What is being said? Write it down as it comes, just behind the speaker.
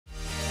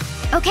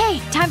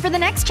Okay, time for the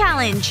next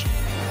challenge.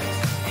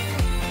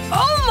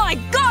 Oh my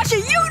gosh, a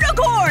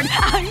unicorn!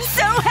 I'm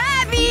so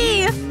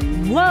happy!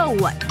 Whoa,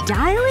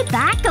 dial it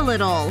back a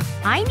little.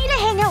 I need to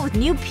hang out with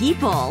new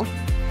people.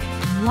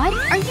 What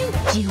are you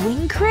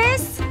doing,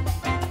 Chris?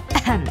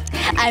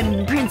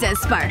 I'm Princess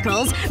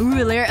Sparkles,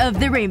 ruler of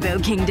the Rainbow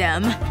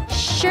Kingdom.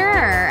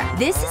 Sure,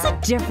 this is a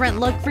different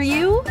look for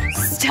you.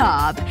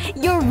 Stop.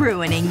 You're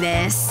ruining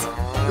this.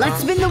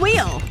 Let's spin the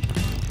wheel.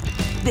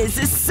 This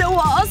is so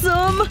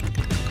awesome!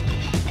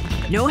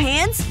 No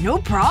hands? No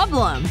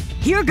problem.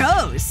 Here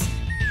goes.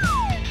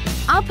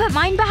 I'll put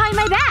mine behind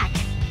my back.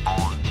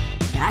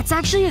 That's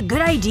actually a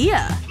good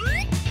idea.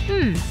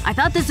 I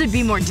thought this would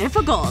be more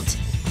difficult.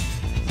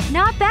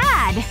 Not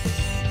bad.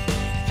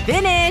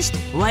 Finished!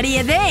 What do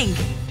you think?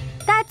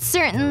 That's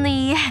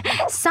certainly…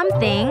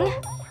 something.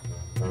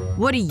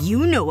 What do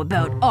you know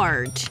about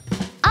art?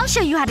 I'll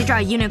show you how to draw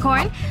a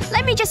unicorn.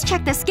 Let me just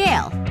check the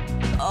scale.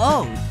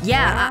 Oh,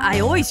 yeah, I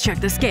always check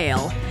the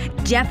scale.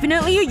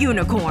 Definitely a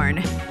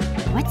unicorn.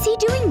 What's he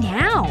doing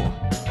now?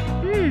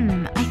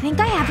 I think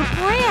I have a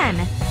plan.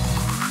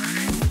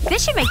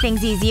 This should make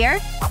things easier.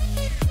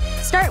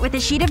 Start with a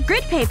sheet of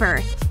grid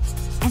paper.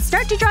 And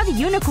start to draw the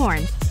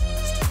unicorn.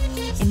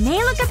 It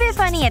may look a bit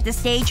funny at this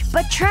stage,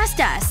 but trust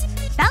us.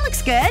 That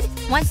looks good.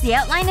 Once the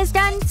outline is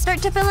done,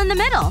 start to fill in the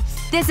middle.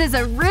 This is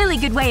a really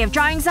good way of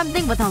drawing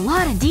something with a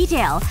lot of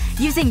detail.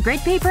 Using grid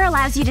paper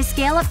allows you to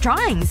scale up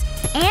drawings.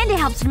 And it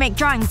helps to make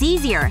drawings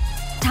easier.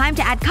 Time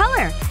to add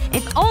color.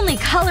 If only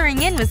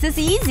coloring in was this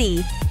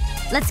easy.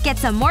 Let's get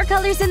some more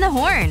colors in the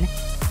horn.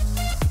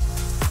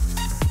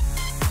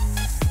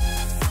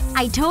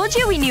 I told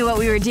you we knew what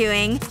we were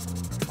doing.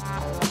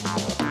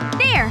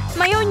 There!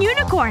 My own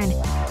unicorn!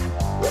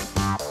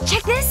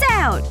 Check this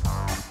out!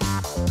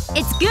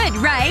 It's good,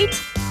 right?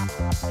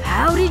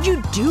 How did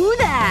you do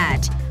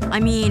that? I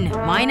mean,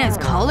 mine has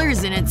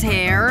colors in its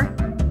hair.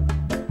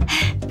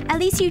 At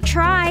least you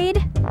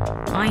tried.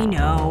 I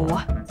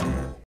know.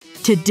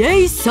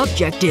 Today's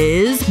subject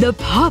is the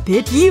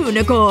puppet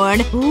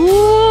unicorn.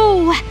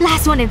 Ooh!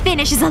 Last one to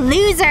finish is a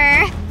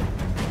loser!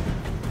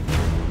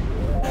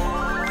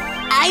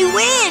 I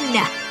win!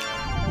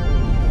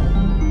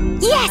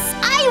 Yes!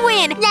 I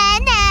win!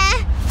 Nana!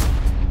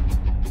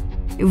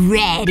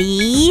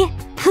 Ready?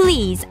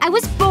 Please, I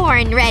was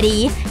born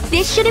ready.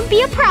 This shouldn't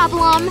be a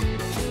problem.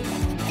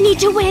 Need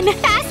to win.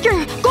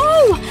 Faster!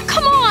 Go!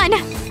 Come on!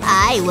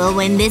 I will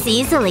win this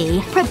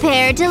easily.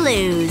 Prepare to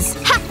lose.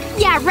 Ha!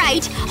 Yeah,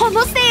 right.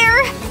 Almost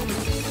there!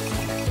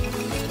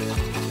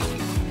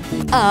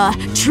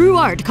 True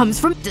art comes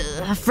from…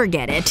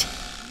 forget it.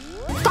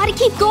 Gotta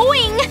keep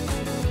going!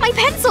 My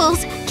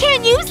pencils!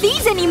 Can't use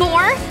these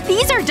anymore!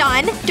 These are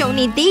done. Don't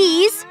need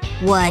these.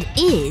 What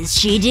is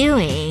she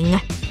doing?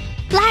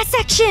 Last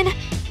section!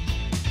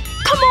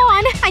 Come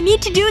on! I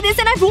need to do this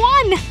and I've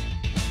won!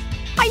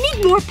 I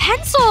need more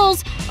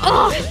pencils!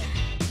 Ugh!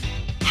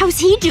 How's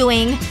he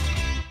doing?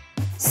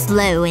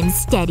 Slow and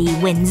steady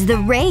wins the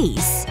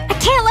race. I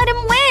can't let him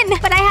win!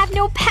 But I have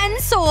no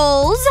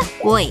pencils!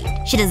 Wait,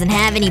 she doesn't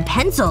have any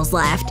pencils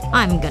left.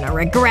 I'm gonna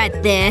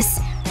regret this.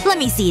 Let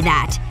me see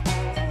that.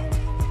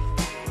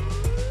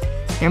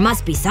 There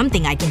must be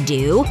something I can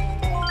do.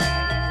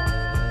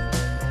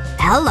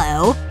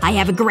 Hello. I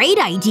have a great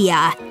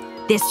idea.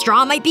 This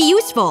straw might be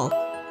useful.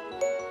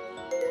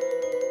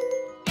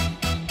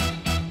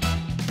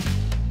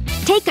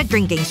 Take a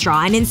drinking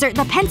straw and insert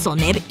the pencil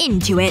nib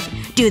into it.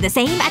 Do the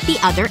same at the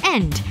other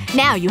end.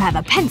 Now you have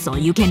a pencil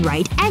you can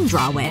write and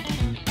draw with.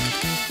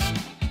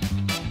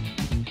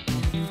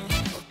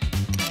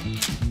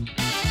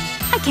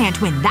 I can't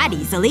win that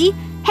easily.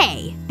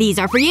 Hey, these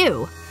are for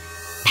you.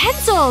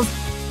 Pencils!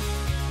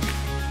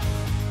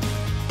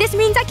 This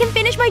means I can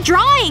finish my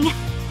drawing!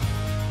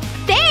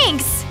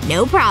 Thanks!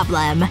 No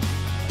problem.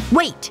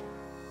 Wait.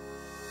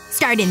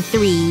 Start in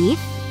 3,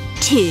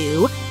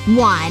 2,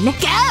 1,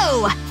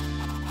 go!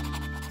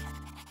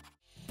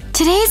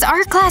 Today's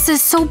art class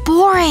is so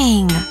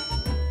boring.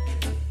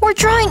 We're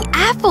drawing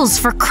apples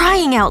for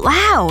crying out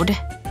loud.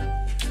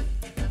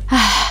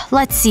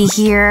 Let's see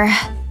here.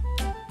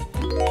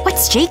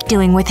 What's Jake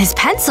doing with his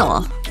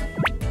pencil?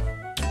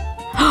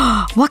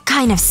 What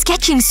kind of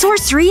sketching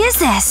sorcery is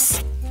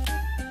this?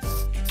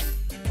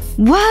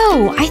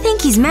 Whoa, I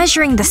think he's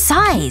measuring the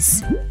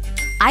size.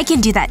 I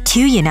can do that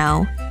too, you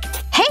know.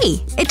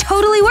 Hey, it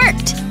totally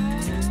worked!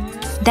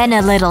 Then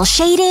a little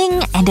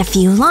shading and a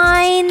few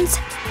lines.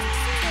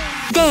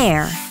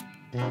 There.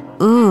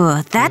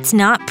 Ooh, that's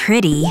not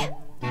pretty.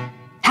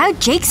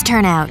 How'd Jake's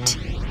turn out?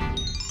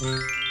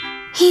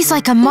 He's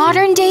like a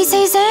modern-day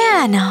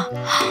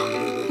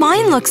Cézanne.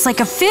 Mine looks like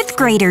a 5th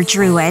grader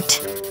drew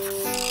it.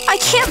 I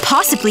can't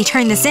possibly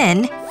turn this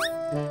in.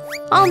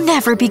 I'll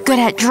never be good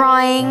at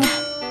drawing.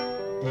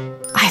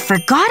 I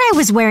forgot I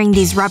was wearing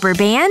these rubber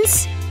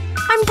bands.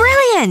 I'm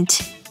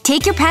brilliant!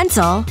 Take your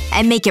pencil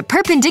and make it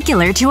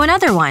perpendicular to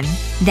another one.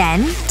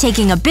 Then,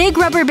 taking a big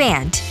rubber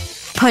band,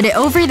 put it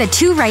over the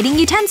 2 writing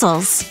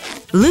utensils.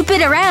 Loop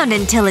it around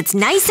until it's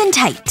nice and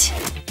tight.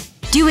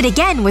 Do it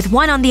again with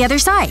one on the other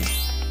side.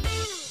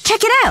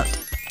 Check it out!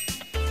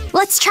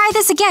 Let's try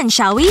this again,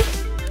 shall we?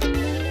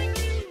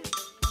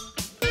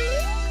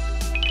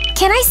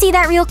 Can I see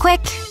that real quick?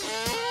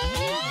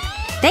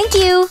 Thank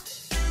you!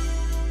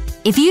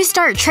 If you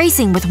start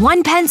tracing with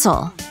one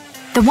pencil,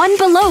 the one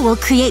below will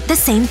create the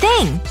same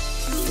thing.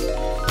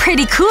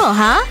 Pretty cool,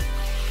 huh?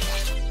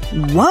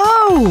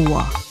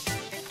 Whoa!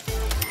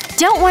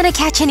 Don't want to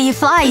catch any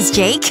flies,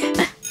 Jake.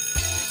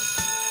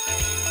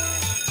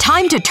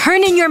 Time to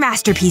turn in your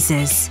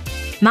masterpieces.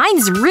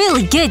 Mine's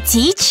really good,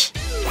 Teach.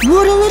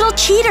 What a little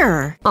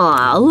cheater!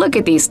 Aw, look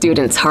at these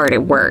students hard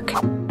at work.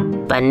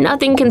 But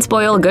nothing can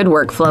spoil good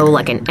workflow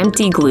like an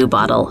empty glue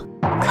bottle.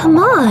 Come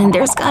on,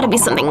 there's gotta be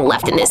something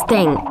left in this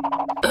thing.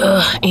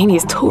 Ugh,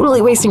 Amy's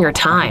totally wasting her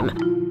time.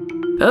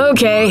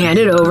 Okay, hand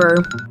it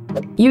over.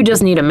 You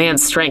just need a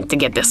man's strength to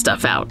get this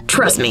stuff out,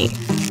 trust me.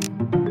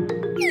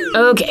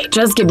 Okay,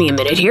 just give me a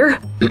minute here.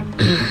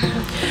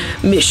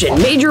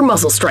 Mission major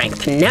muscle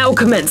strength, now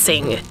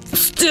commencing.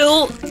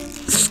 Still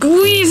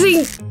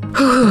squeezing.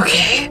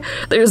 Okay,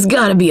 there's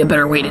gotta be a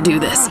better way to do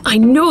this. I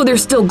know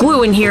there's still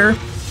glue in here.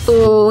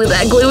 Oh,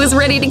 that glue is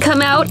ready to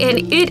come out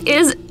and it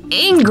is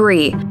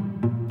angry.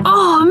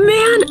 Oh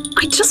man,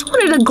 I just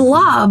wanted a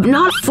glob,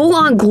 not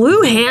full-on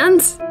glue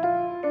hands.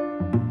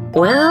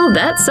 Well,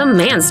 that's some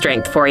man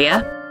strength for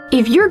ya.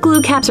 If your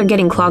glue caps are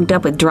getting clogged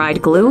up with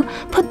dried glue,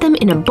 put them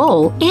in a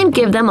bowl and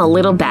give them a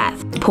little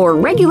bath. Pour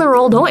regular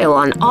old oil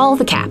on all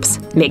the caps,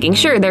 making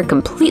sure they're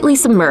completely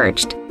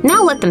submerged.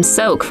 Now let them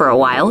soak for a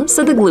while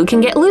so the glue can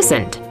get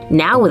loosened.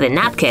 Now with a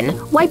napkin,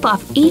 wipe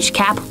off each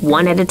cap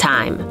one at a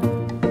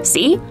time.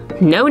 See?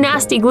 No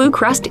nasty glue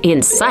crust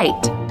in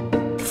sight.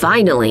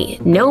 Finally,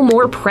 no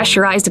more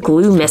pressurized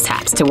glue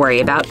mishaps to worry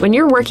about when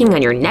you're working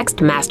on your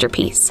next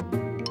masterpiece.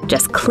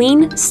 Just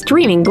clean,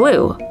 streaming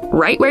glue,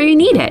 right where you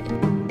need it.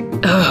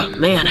 Oh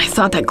man, I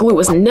thought that glue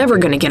was never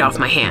gonna get off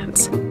my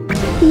hands.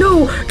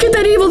 No! Get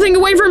that evil thing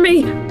away from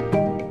me!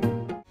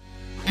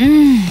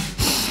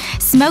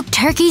 Smoked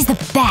turkey's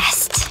the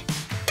best.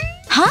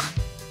 Huh?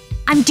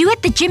 I'm due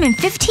at the gym in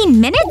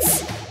 15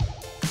 minutes?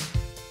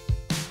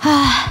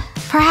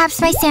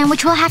 Perhaps my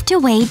sandwich will have to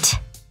wait.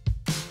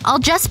 I'll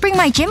just bring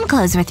my gym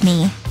clothes with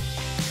me.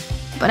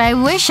 But I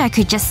wish I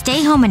could just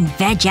stay home and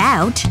veg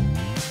out.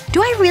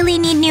 Do I really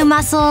need new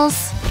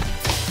muscles?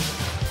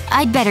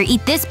 I'd better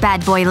eat this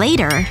bad boy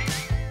later.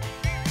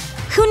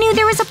 Who knew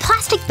there was a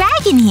plastic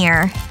bag in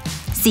here?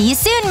 See you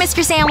soon,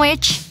 Mr.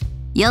 Sandwich.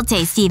 You'll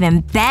taste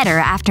even better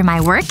after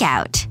my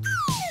workout.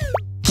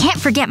 Can't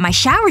forget my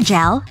shower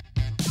gel.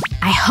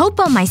 I hope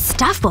all my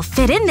stuff will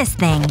fit in this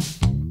thing.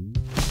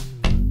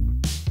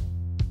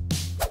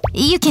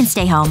 You can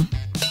stay home.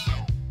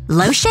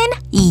 Lotion?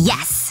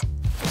 Yes!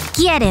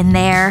 Get in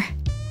there.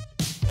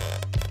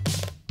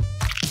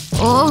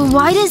 Oh,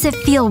 why does it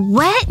feel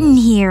wet in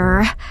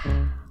here?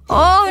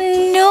 Oh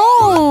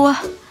no!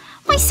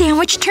 My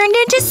sandwich turned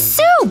into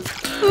soup!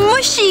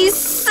 Mushy,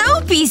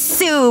 soapy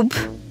soup!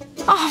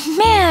 Oh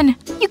man,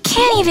 you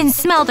can't even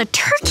smell the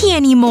turkey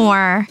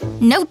anymore.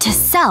 Note to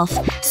self,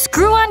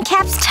 screw on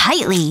caps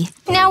tightly.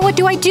 Now what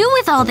do I do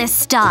with all this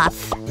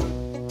stuff?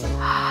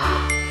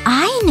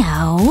 I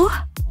know.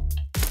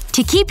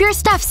 To keep your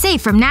stuff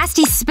safe from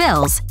nasty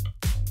spills,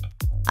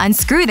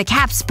 unscrew the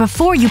caps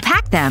before you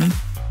pack them.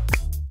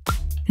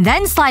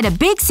 Then slide a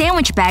big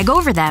sandwich bag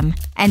over them,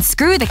 and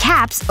screw the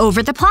caps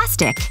over the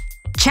plastic.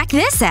 Check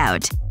this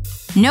out.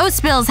 No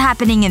spills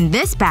happening in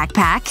this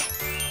backpack.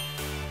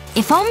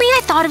 If only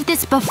I thought of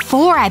this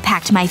before I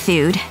packed my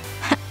food.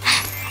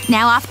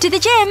 Now off to the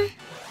gym.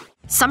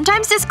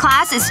 Sometimes this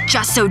class is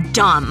just so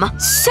dumb.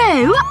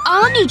 So,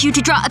 I'll need you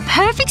to draw a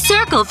perfect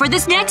circle for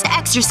this next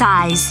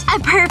exercise. A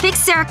perfect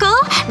circle?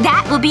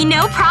 That will be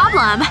no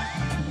problem.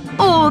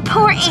 Oh,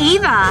 poor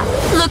Ava.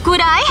 Look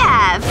what I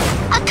have.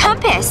 A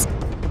compass.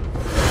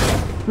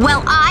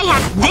 Well, I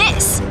have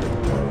this.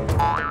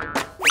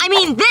 I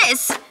mean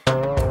this.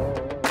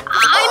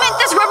 I meant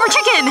this rubber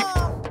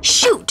chicken.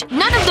 Shoot,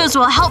 none of those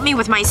will help me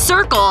with my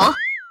circle.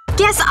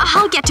 Guess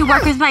I'll get to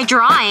work with my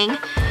drawing.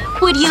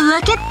 Would you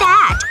look at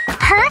that?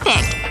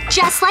 Perfect.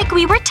 Just like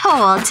we were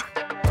told.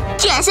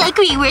 Just like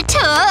we were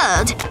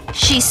told.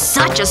 She's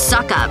such a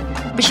suck-up.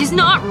 But she's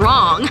not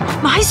wrong.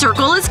 My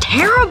circle is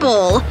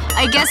terrible.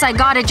 I guess I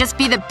gotta just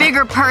be the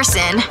bigger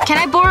person. Can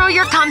I borrow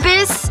your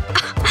compass?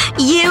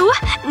 You?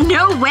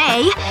 No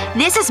way.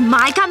 This is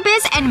my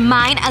compass and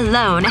mine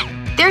alone.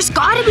 There's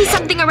gotta be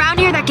something around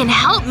here that can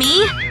help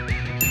me.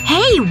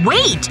 Hey,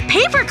 wait!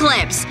 Paper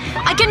clips!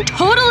 I can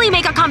totally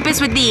make a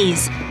compass with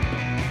these.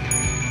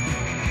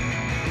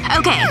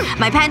 Okay,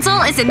 my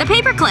pencil is in the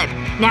paperclip.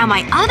 Now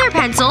my other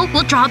pencil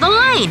will draw the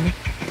line.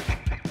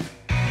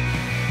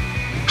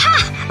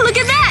 Ha! Look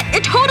at that!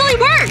 It totally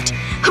worked!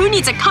 Who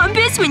needs a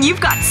compass when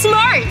you've got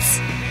smarts?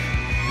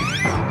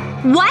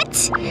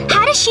 What?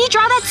 How does she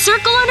draw that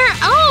circle on her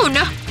own?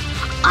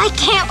 I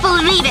can't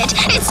believe it!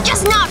 It's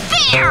just not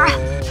fair!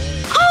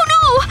 Oh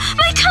no!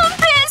 My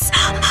compass!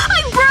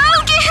 I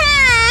broke it!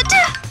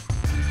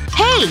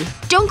 Hey,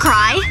 don't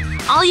cry.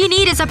 All you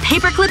need is a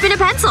paperclip and a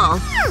pencil.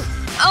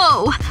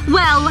 Oh,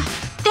 well,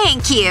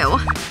 thank you.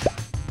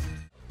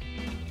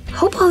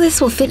 Hope all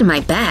this will fit in my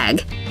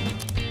bag.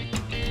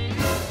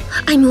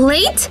 I'm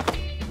late?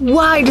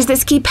 Why does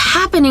this keep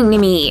happening to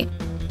me?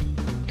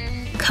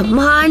 Come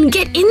on,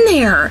 get in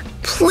there!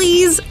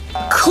 Please,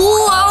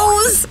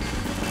 close!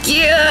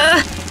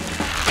 Yeah!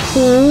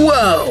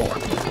 Whoa!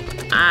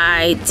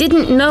 I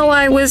didn't know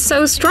I was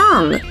so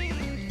strong.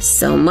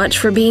 So much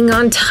for being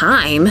on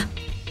time.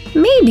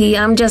 Maybe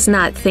I'm just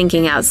not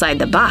thinking outside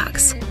the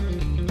box.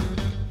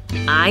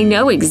 I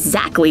know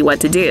exactly what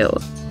to do.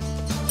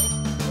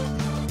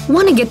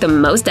 Want to get the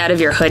most out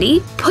of your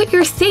hoodie? Put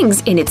your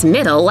things in its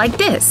middle like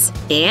this,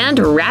 and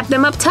wrap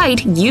them up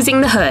tight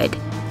using the hood.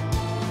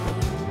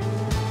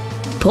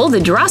 Pull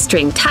the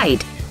drawstring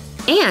tight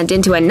and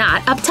into a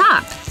knot up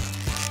top.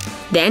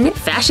 Then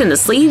fashion the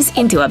sleeves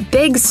into a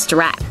big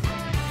strap.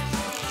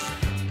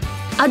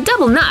 A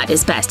double knot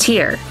is best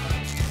here.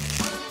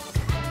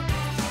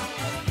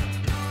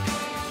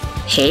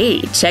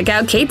 Hey, check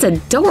out Kate's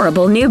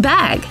adorable new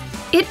bag.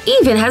 It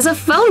even has a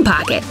phone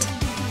pocket.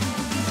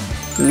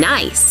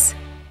 Nice.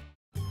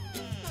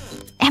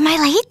 Am I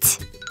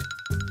late?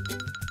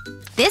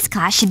 This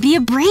class should be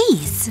a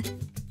breeze.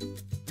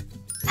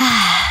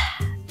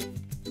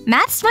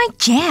 Math's my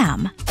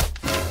jam.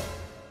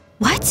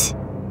 What?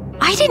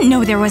 I didn't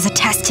know there was a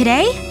test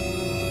today.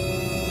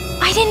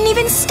 I didn't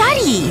even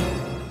study.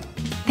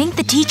 Think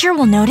the teacher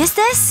will notice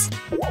this?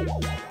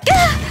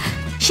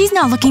 She's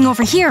not looking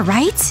over here,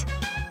 right?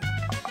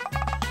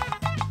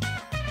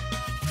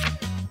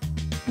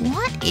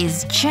 What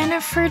is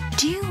Jennifer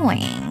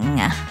doing?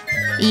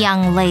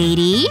 Young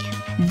lady,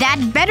 that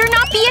better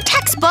not be a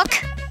textbook!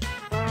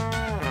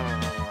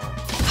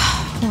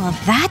 Well,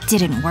 that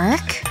didn't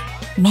work.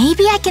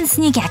 Maybe I can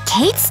sneak at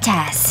Kate's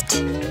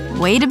test.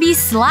 Way to be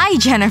sly,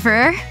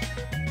 Jennifer.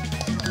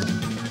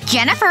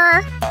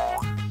 Jennifer!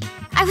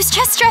 I was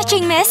just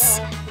stretching, miss.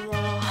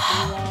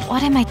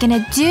 What am I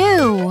gonna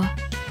do?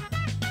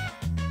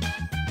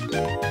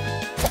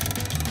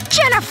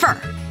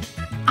 Jennifer!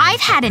 I've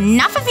had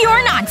enough of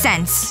your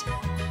nonsense!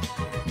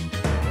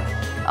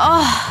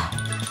 Oh,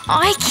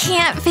 I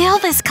can't fail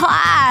this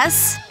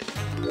class.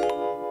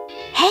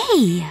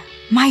 Hey,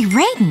 my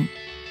ring.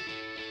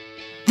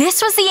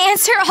 This was the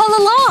answer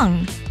all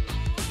along.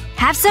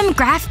 Have some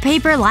graph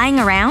paper lying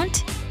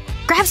around?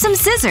 Grab some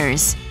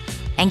scissors.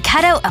 And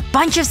cut out a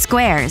bunch of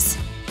squares.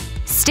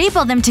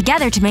 Staple them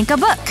together to make a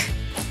book.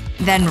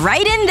 Then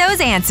write in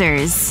those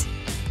answers.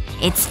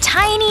 It's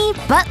tiny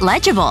but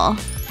legible.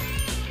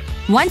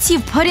 Once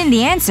you've put in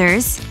the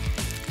answers,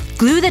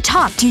 glue the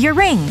top to your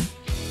ring.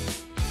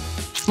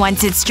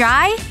 Once it's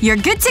dry, you're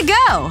good to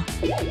go!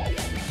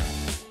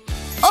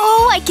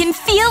 Oh, I can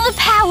feel the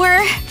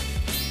power!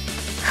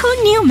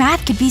 Who knew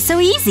math could be so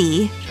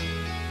easy?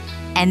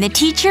 And the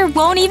teacher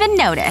won't even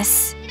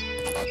notice.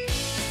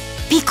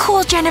 Be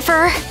cool,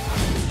 Jennifer.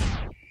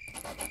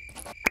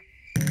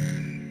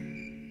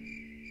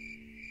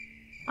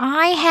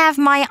 I have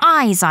my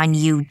eyes on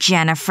you,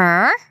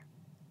 Jennifer.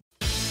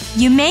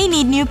 You may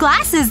need new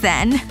glasses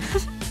then.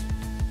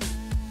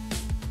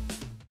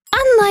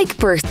 Unlike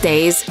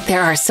birthdays,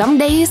 there are some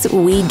days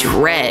we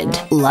dread.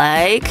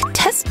 Like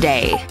test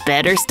day.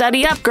 Better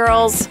study up,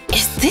 girls.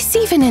 Is this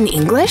even in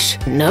English?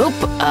 Nope.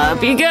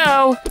 Up you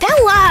go.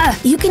 Bella!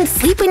 You can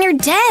sleep when you're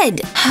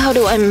dead. How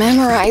do I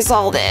memorize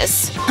all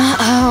this?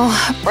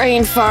 Uh-oh.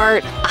 Brain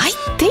fart. I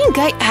think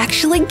I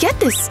actually get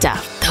this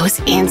stuff. Those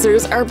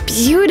answers are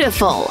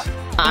beautiful.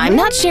 I'm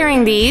not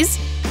sharing these.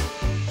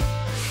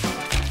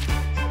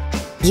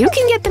 You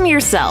can get them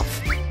yourself.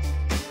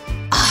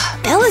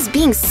 Bella's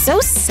being so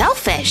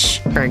selfish.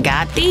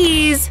 Forgot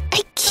these.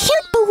 I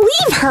can't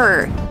believe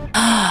her.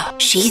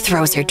 She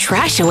throws her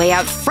trash away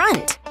out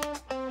front.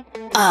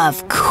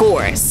 Of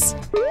course.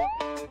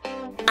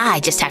 I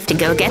just have to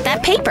go get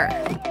that paper.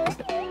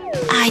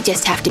 I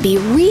just have to be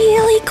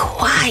really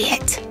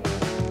quiet.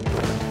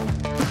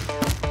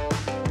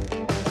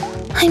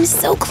 I'm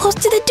so close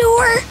to the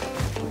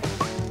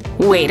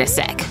door. Wait a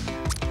sec.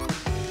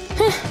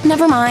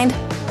 Never mind.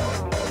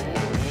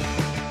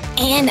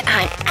 And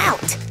I'm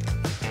out.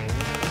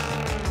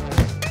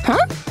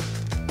 Huh?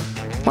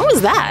 What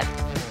was that?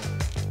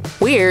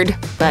 Weird,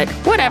 but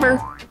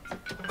whatever.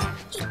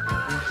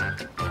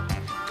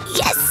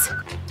 Yes!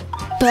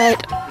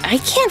 But I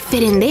can't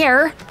fit in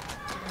there.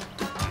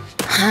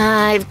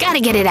 I've got to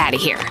get it out of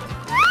here.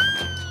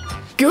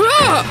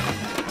 Gah!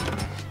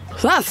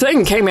 That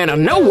thing came out of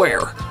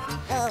nowhere.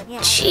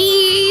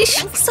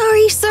 Sheesh.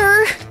 Sorry,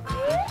 sir.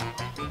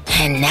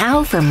 And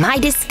now for my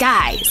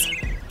disguise.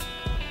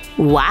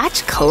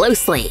 Watch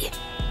closely.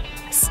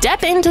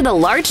 Step into the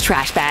large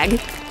trash bag.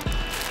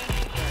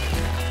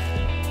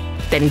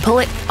 Then pull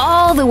it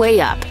all the way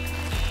up.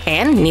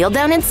 And kneel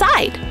down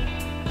inside.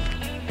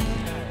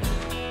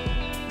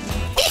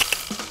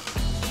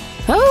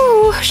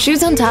 Oh,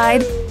 shoes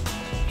untied.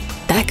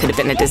 That could have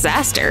been a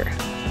disaster.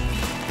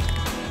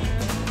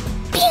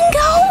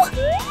 Bingo!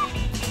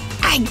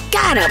 I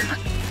got him!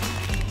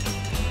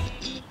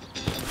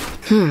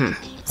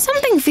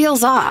 Something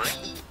feels off.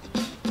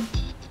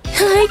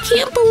 I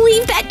can't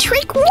believe that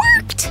trick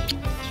worked!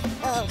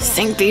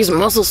 Think these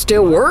muscles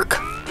still work?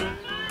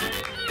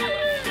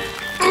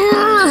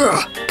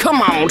 Ugh, Come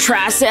on,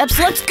 triceps,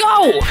 let's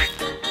go!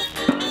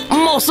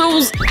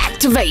 Muscles,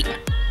 activate!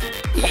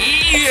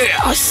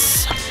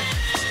 Yes!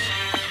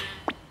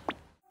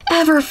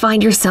 Ever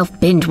find yourself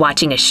binge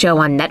watching a show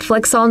on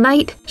Netflix all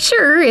night?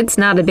 Sure, it's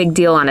not a big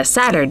deal on a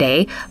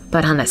Saturday,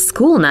 but on a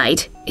school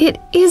night, it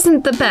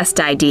isn't the best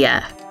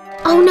idea.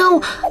 Oh no,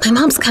 my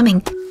mom's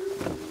coming.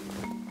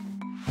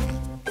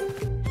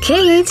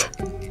 Kate,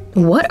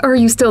 what are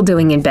you still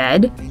doing in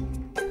bed?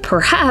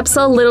 Perhaps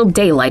a little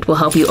daylight will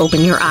help you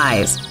open your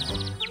eyes.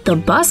 The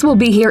bus will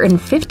be here in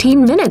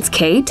 15 minutes,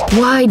 Kate.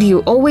 Why do you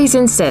always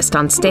insist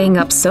on staying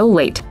up so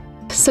late?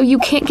 So you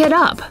can't get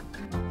up?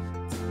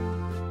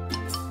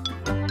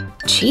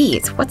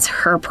 Jeez, what's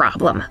her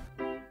problem?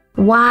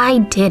 Why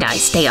did I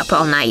stay up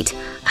all night?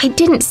 I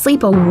didn't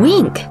sleep a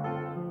wink.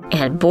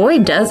 And boy,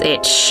 does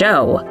it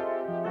show.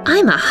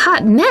 I'm a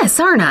hot mess,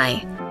 aren't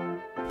I?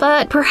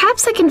 But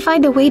perhaps I can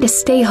find a way to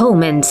stay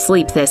home and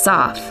sleep this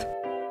off.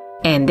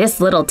 And this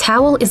little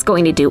towel is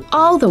going to do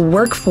all the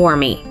work for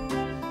me.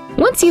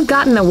 Once you've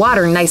gotten the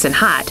water nice and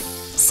hot,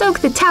 soak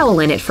the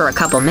towel in it for a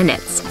couple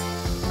minutes.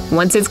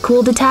 Once it's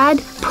cooled a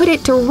tad, put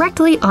it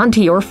directly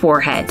onto your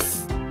forehead.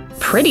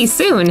 Pretty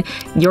soon,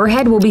 your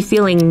head will be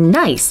feeling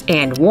nice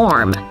and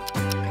warm.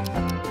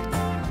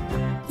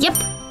 Yep,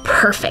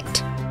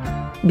 perfect.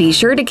 Be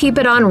sure to keep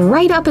it on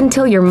right up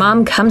until your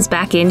mom comes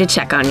back in to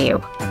check on you.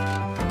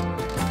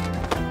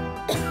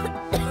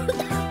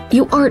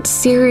 You aren't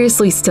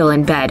seriously still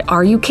in bed,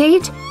 are you,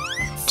 Kate?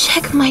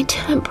 Check my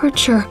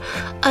temperature.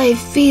 I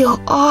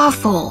feel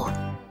awful.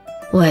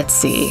 Let's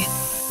see.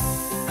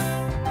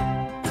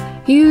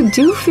 You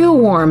do feel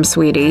warm,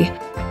 sweetie.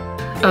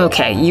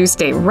 Okay, you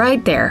stay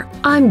right there.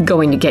 I'm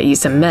going to get you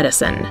some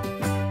medicine.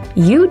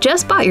 You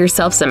just bought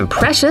yourself some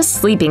precious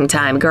sleeping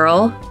time,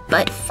 girl.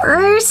 But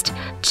first,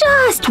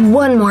 just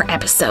one more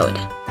episode.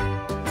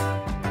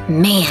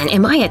 Man,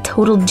 am I a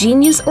total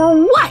genius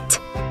or what?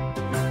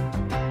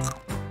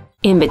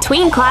 In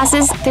between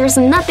classes, there's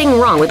nothing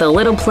wrong with a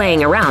little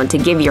playing around to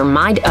give your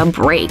mind a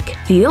break.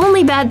 The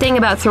only bad thing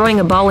about throwing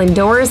a ball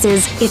indoors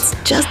is it's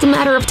just a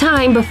matter of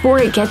time before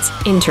it gets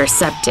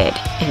intercepted.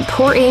 And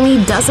poor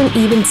Amy doesn't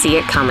even see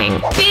it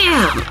coming.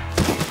 Bam!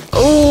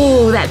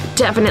 Oh, that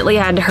definitely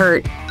had to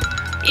hurt.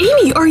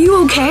 Amy, are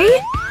you okay?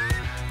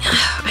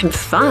 I'm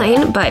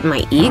fine, but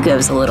my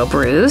ego's a little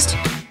bruised.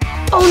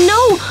 Oh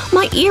no,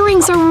 my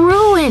earrings are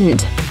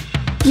ruined!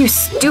 You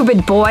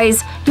stupid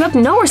boys! You have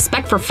no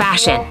respect for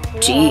fashion.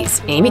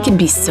 Jeez, Amy can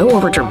be so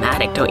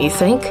overdramatic, don't you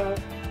think?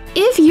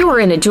 If you're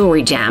in a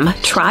jewelry jam,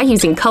 try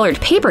using colored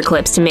paper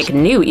clips to make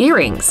new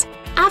earrings.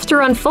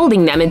 After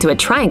unfolding them into a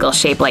triangle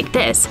shape like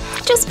this,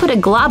 just put a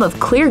glob of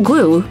clear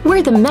glue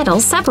where the metal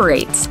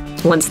separates.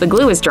 Once the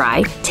glue is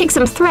dry, take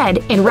some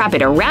thread and wrap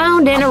it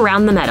around and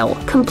around the metal,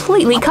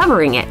 completely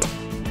covering it.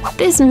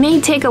 This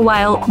may take a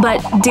while, but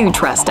do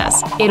trust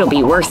us, it'll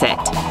be worth it.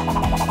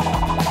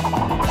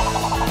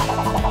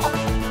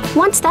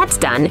 Once that's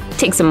done,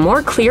 take some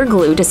more clear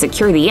glue to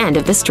secure the end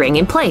of the string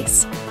in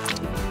place.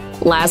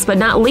 Last but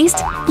not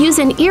least, use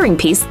an earring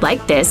piece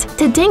like this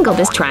to dangle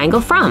this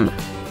triangle from.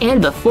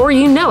 And before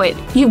you know it,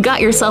 you've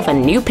got yourself a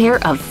new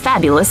pair of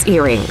fabulous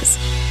earrings.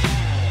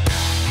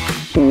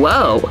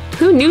 Whoa,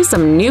 who knew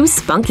some new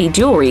spunky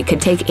jewelry could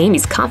take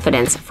Amy's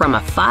confidence from a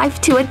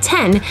 5 to a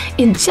 10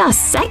 in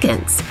just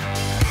seconds?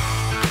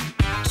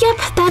 Yep,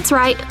 that's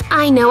right.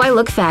 I know I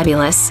look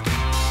fabulous.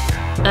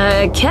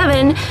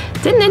 Kevin,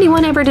 didn't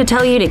anyone ever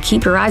tell you to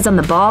keep your eyes on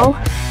the ball?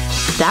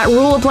 That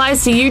rule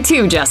applies to you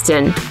too,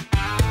 Justin.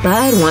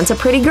 But once a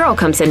pretty girl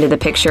comes into the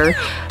picture,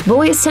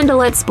 boys tend to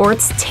let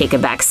sports take a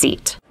back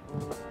seat.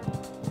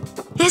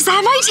 Is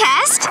that my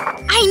test?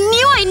 I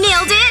knew I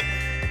nailed it!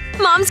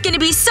 Mom's gonna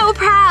be so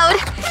proud!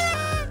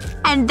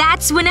 And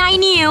that's when I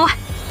knew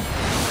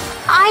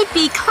I'd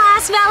be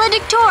class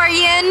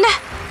valedictorian!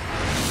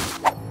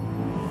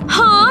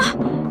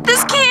 Huh?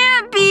 This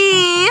can't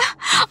be!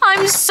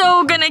 I'm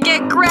so gonna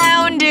get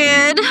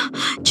grounded!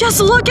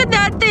 Just look at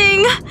that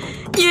thing!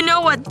 You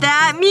know what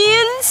that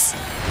means?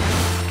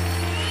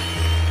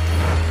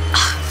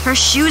 Her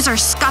shoes are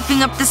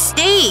scuffing up the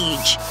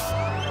stage!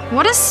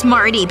 What a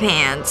smarty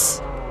pants.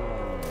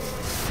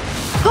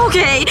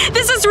 Okay,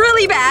 this is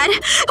really bad!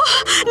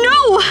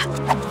 No!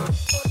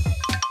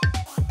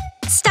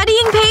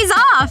 Studying pays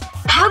off!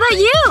 How about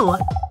you?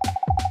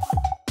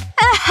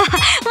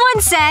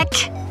 One sec.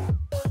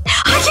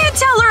 I can't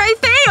tell her I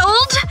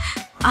failed!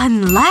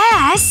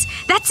 Unless…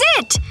 that's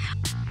it!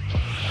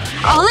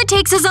 All it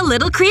takes is a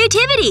little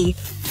creativity.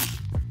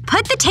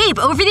 Put the tape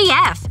over the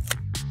F.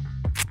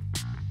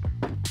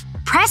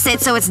 Press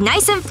it so it's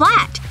nice and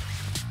flat.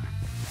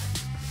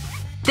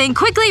 Then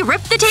quickly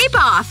rip the tape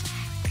off.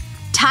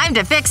 Time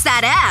to fix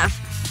that F.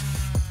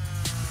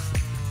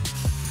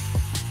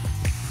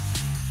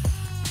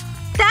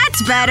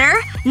 That's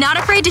better! Not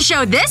afraid to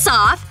show this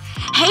off.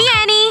 Hey,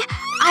 Annie!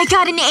 I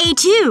got an A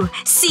too.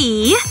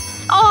 See?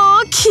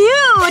 Aw,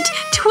 cute!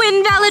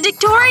 Twin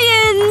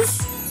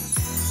valedictorians!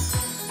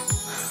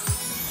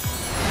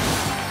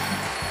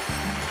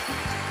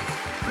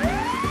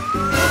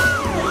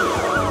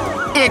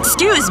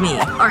 Excuse me.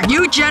 Are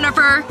you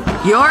Jennifer?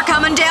 You're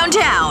coming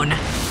downtown.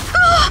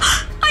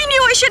 Oh, I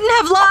knew I shouldn't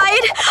have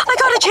lied. I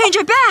gotta change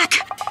it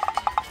back.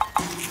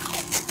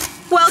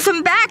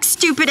 Welcome back,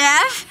 stupid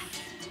F.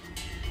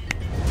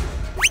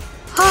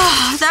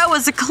 Oh, that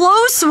was a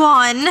close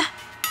one.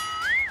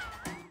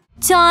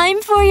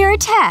 Time for your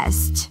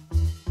test.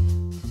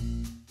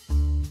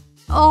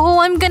 Oh,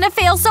 I'm gonna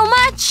fail so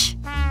much.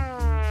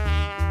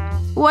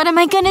 What am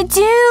I gonna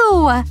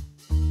do?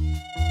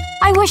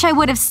 I wish I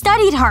would have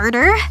studied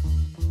harder.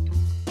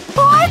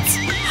 What?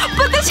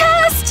 But the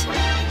test!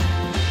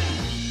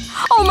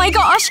 Oh my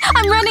gosh,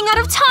 I'm running out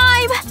of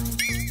time!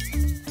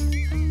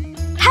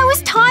 How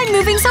is time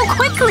moving so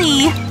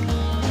quickly?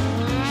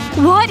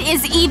 What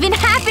is even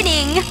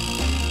happening?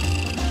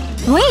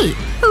 Wait,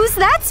 who's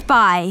that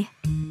spy?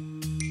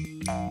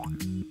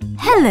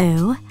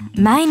 Hello,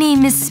 my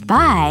name is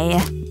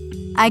Spy.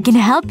 I can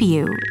help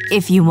you,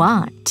 if you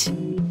want.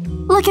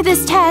 Look at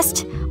this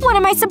test. What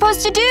am I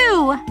supposed to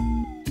do?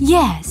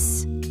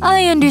 Yes,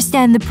 I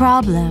understand the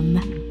problem.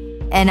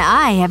 And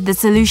I have the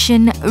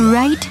solution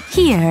right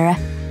here.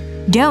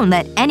 Don't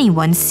let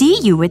anyone see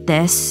you with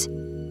this.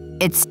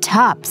 It's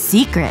top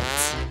secret.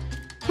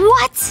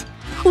 What?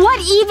 What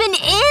even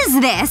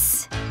is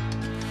this?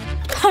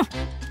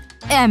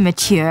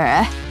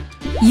 Amateur.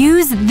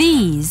 Use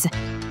these.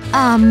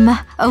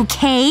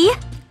 Okay?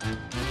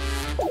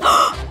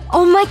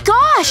 Oh my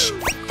gosh!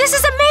 This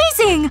is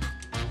amazing!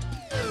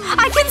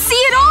 I can see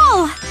it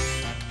all!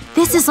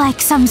 This is like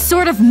some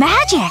sort of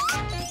magic.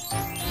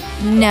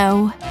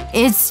 No,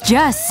 it's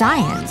just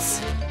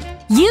science.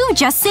 You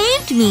just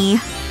saved me.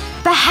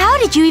 But how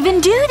did you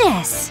even do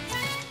this?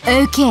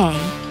 Okay,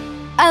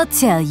 I'll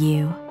tell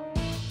you.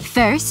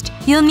 First,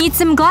 you'll need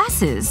some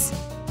glasses.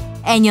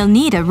 And you'll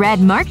need a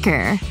red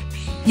marker.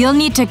 You'll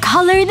need to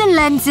color the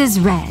lenses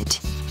red.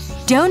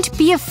 Don't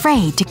be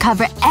afraid to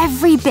cover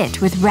every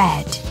bit with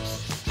red.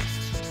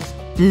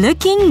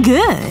 Looking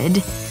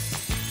good.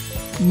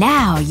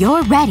 Now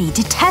you're ready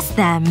to test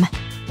them.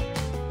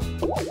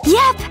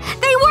 Yep!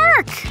 They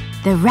work!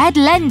 The red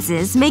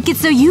lenses make it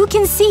so you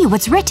can see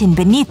what's written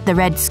beneath the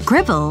red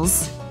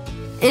scribbles.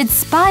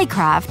 It's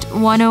Spycraft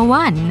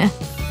 101.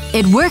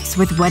 It works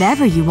with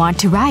whatever you want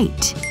to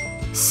write.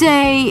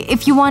 Say,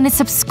 if you want to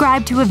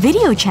subscribe to a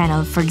video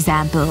channel, for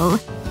example.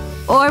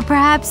 Or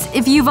perhaps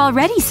if you've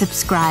already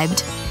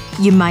subscribed,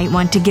 you might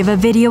want to give a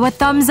video a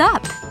thumbs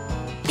up.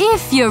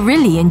 If you're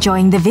really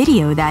enjoying the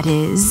video, that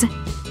is.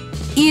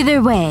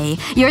 Either way,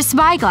 your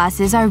spy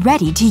glasses are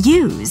ready to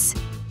use.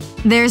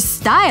 They're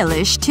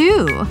stylish,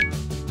 too.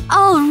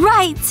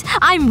 Alright!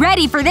 I'm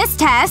ready for this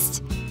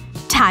test!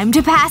 Time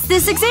to pass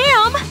this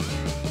exam!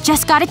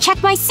 Just gotta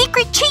check my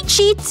secret cheat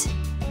sheet.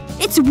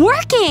 It's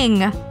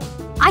working!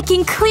 I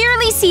can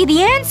clearly see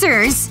the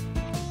answers.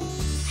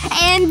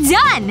 And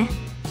done!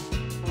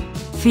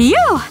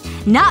 Phew!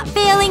 Not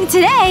failing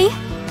today.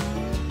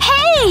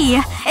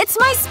 Hey! It's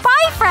my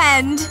spy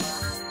friend!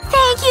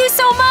 Thank you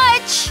so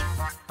much!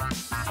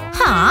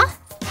 Huh?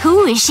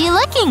 Who is she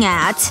looking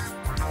at?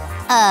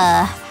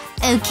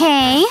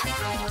 Okay.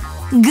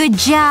 Good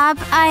job,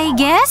 I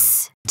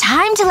guess?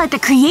 Time to let the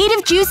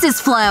creative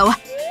juices flow.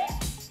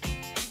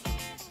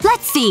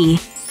 Let's see.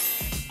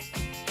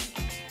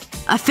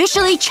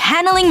 Officially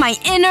channeling my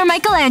inner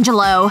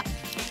Michelangelo.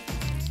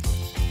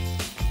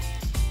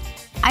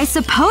 I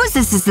suppose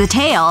this is the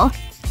tail.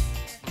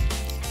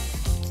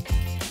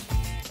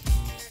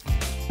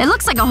 It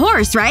looks like a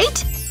horse,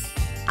 right?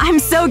 I'm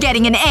so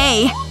getting an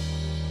A.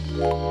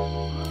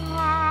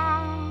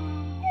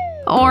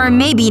 Or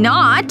maybe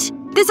not.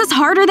 This is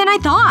harder than I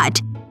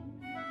thought.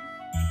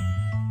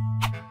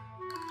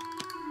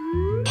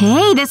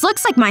 Hey, this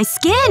looks like my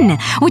skin,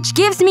 which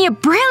gives me a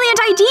brilliant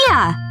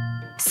idea.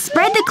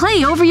 Spread the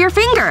clay over your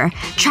finger.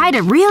 Try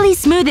to really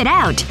smooth it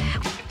out.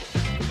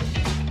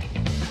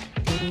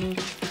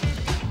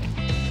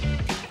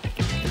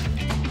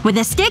 With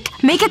a stick,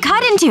 make a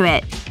cut into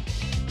it.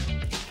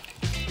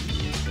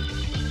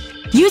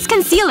 Use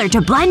concealer to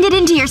blend it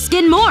into your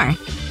skin more.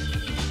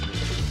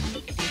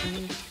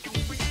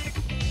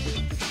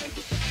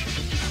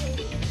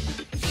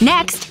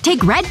 Next,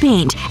 take red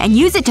paint and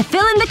use it to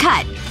fill in the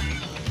cut.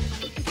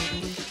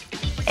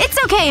 It's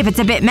okay if it's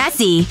a bit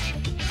messy.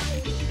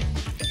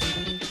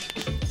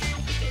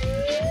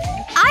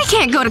 I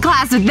can't go to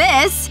class with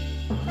this.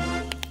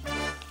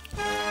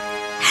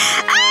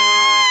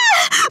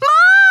 Ah!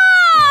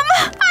 Mom!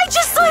 I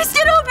just sliced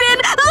it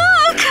open!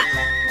 Look!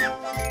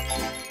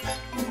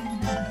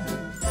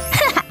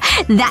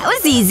 That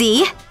was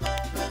easy.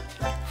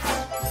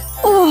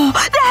 Oh,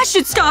 that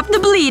should stop the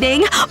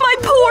bleeding. My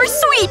poor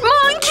sweet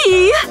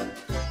monkey!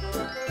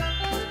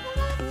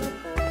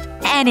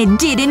 And it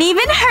didn't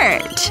even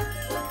hurt.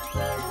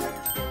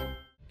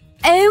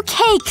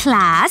 Okay,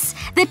 class.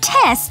 The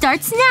test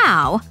starts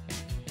now.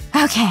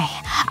 Okay,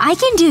 I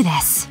can do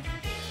this.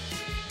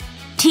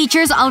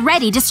 Teacher's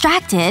already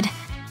distracted.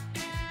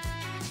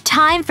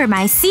 Time for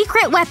my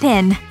secret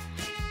weapon.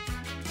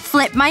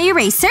 Flip my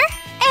eraser,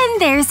 and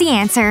there's the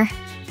answer.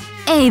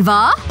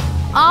 Ava?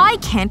 I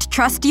can't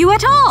trust you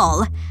at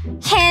all.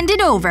 Hand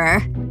it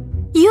over.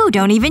 You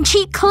don't even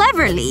cheat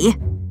cleverly.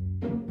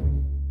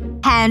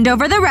 Hand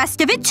over the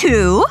rest of it,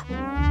 too.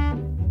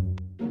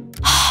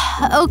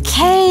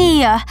 Okay,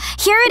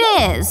 here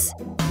it is.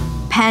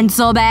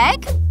 Pencil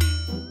bag.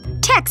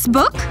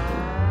 Textbook.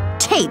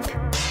 Tape.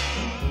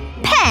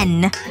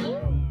 Pen.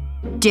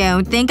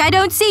 Don't think I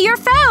don't see your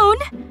phone.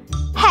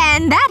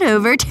 Hand that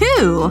over,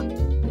 too.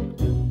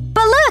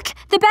 But look!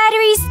 The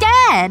battery's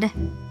dead.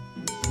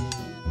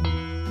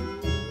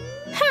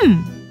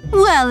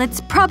 Well,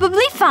 it's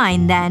probably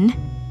fine then.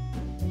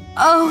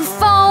 Oh,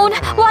 phone!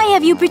 Why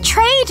have you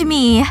betrayed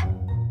me?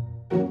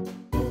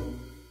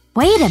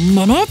 Wait a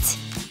minute.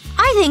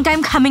 I think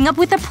I'm coming up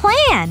with a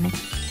plan.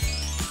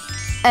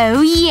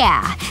 Oh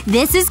yeah,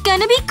 this is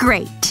gonna be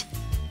great.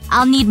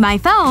 I'll need my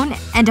phone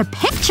and a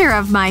picture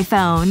of my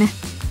phone.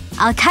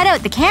 I'll cut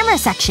out the camera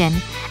section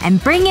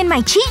and bring in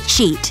my cheat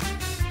sheet.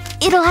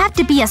 It'll have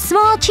to be a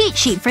small cheat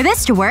sheet for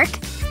this to work,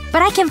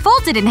 but I can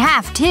fold it in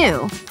half,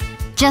 too.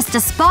 Just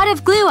a spot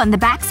of glue on the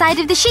backside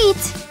of the sheet,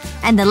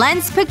 and the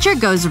lens picture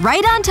goes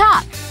right on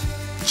top.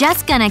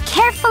 Just gonna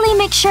carefully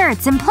make sure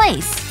it's in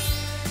place.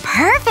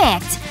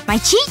 Perfect! My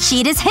cheat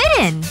sheet is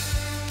hidden!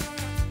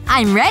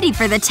 I'm ready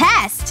for the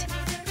test!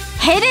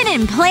 Hidden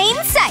in plain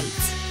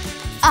sight!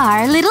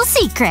 Our little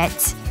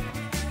secret.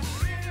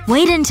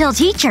 Wait until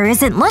teacher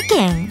isn't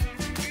looking.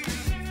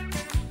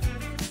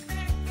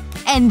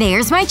 And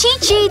there's my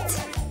cheat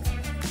sheet!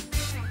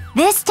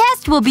 This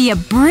test will be a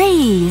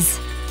breeze.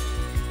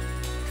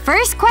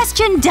 First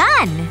question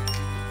done!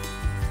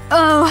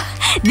 Oh,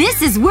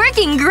 this is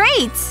working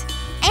great!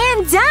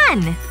 And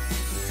done!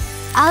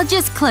 I'll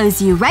just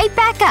close you right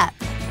back up.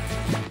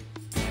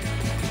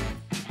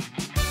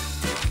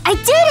 I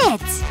did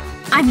it!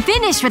 I'm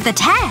finished with the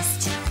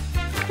test.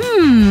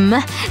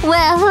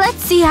 Well,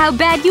 let's see how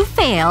bad you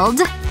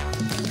failed.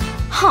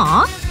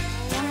 Huh?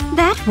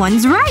 That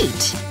one's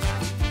right.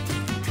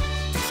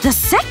 The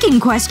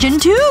second question,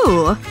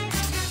 too.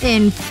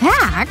 In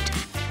fact,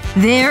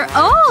 they're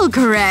all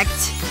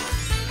correct.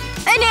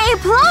 An A+.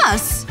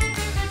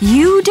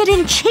 You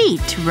didn't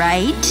cheat,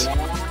 right?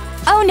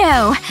 Oh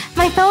no.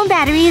 My phone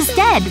battery is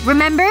dead,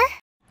 remember?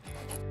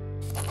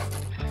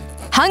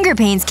 Hunger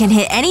pains can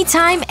hit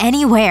anytime,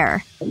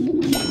 anywhere.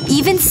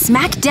 Even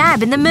smack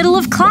dab in the middle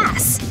of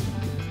class.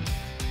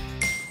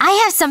 I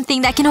have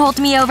something that can hold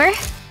me over.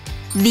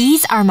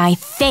 These are my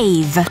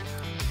fave.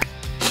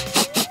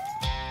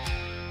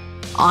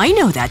 I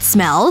know that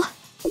smell.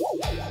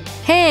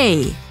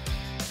 Hey.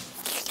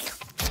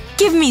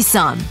 Give me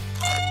some.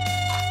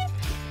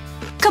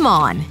 Come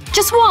on.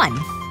 Just one.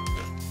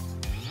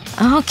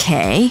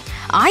 Okay.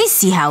 I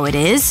see how it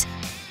is.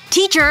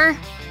 Teacher!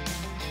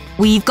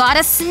 We've got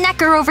a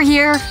snacker over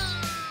here.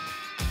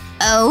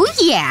 Oh,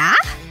 yeah?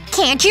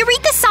 Can't you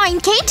read the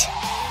sign, Kate?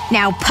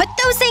 Now put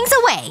those things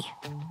away.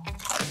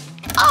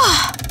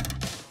 Ugh!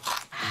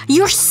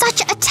 You're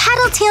such a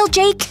tattletale,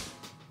 Jake.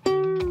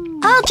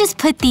 I'll just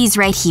put these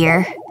right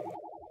here.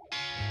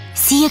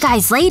 See you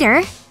guys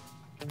later.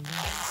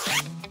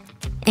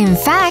 In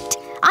fact,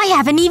 I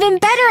have an even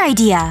better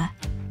idea.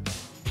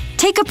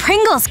 Take a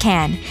Pringles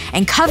can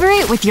and cover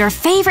it with your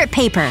favorite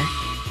paper.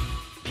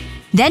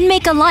 Then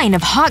make a line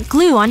of hot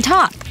glue on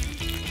top.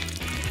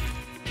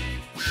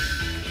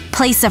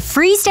 Place a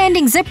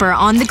freestanding zipper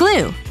on the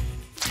glue.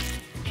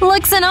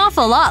 Looks an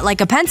awful lot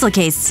like a pencil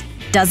case,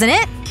 doesn't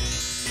it?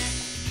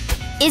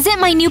 Isn't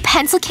my new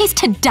pencil case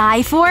to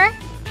die for?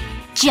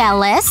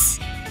 Jealous?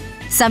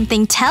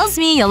 Something tells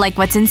me you'll like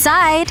what's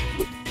inside.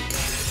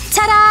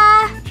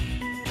 Ta-da!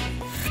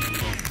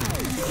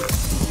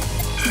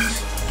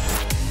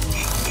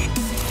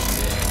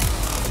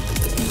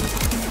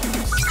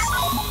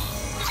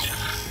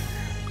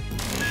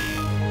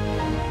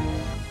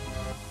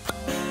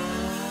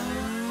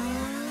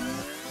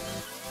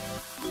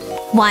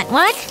 Want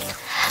one?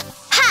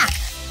 Ha!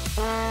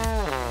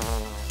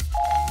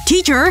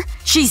 Teacher,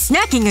 she's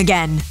snacking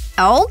again.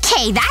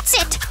 Okay, that's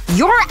it.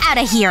 You're out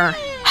of here.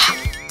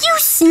 You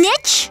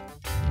snitch!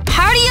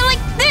 How do you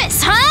like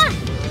this, huh?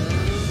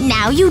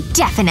 Now you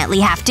definitely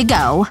have to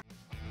go.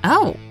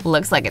 Oh,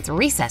 looks like it's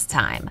recess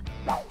time.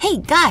 Hey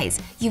guys,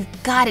 you've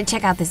gotta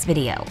check out this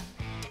video.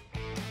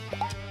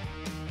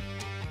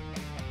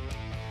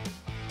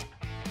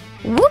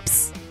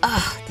 Whoops!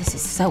 Ugh, this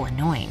is so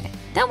annoying.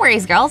 Don't worry,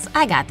 girls,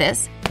 I got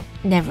this.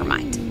 Never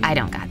mind, I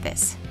don't got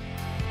this.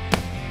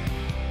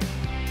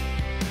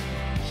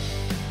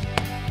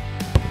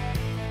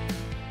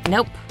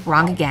 Nope,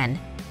 wrong again.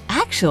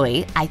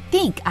 Actually, I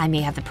think I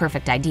may have the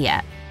perfect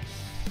idea.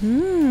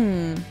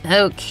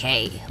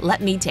 Okay,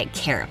 let me take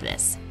care of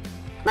this.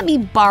 Let me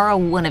borrow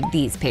one of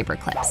these paper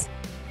clips.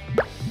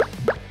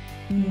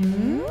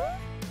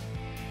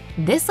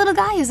 This little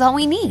guy is all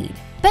we need.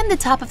 Bend the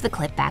top of the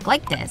clip back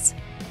like this.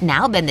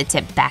 Now bend the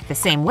tip back the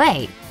same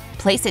way.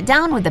 Place it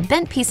down with the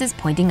bent pieces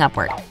pointing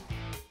upward.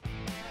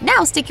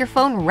 Now stick your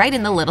phone right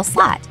in the little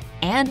slot.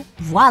 And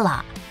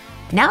voila!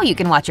 Now you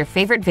can watch your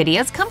favorite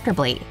videos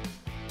comfortably.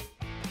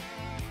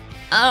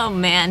 Oh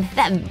man,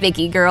 that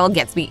Vicky girl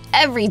gets me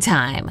every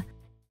time.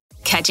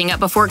 Catching up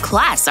before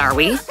class, are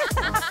we?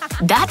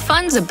 That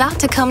fun's about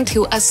to come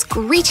to a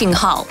screeching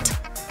halt.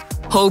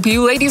 Hope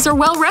you ladies are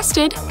well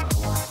rested.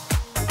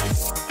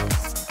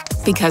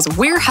 Because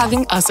we're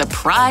having a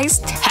surprise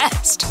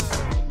test.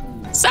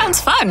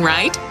 Sounds fun,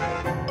 right?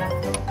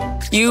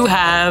 You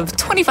have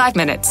 25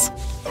 minutes.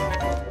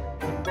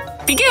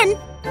 Begin!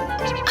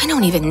 I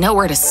don't even know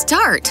where to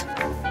start.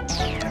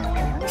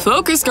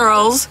 Focus,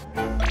 girls!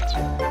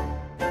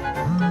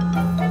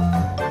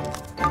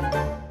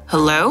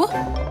 Hello?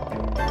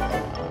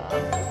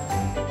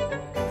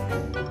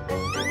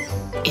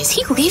 Is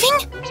he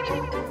leaving?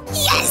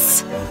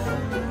 Yes!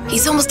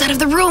 He's almost out of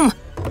the room.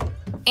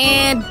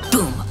 And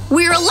boom,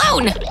 we're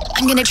alone!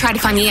 I'm gonna try to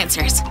find the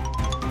answers.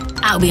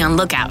 I'll be on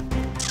lookout.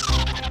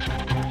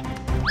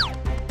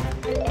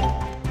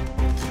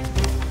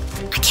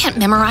 I can't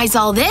memorize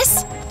all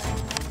this,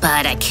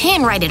 but I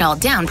can write it all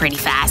down pretty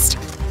fast.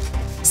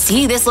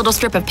 See this little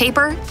strip of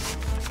paper?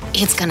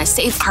 It's gonna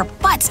save our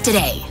butts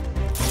today.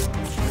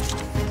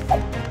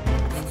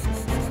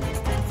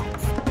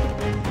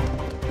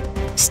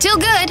 Still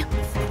good.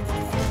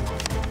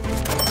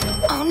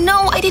 Oh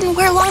no, I didn't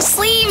wear long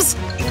sleeves!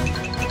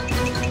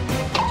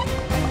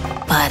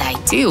 But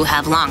I do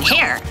have long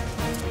hair.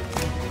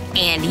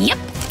 And yep,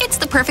 it's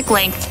the perfect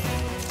length.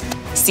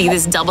 See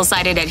this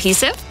double-sided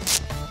adhesive?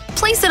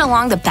 Place it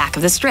along the back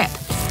of the strip.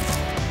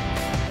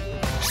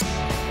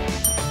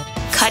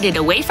 Cut it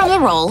away from the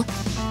roll.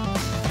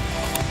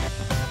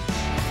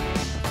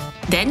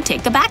 Then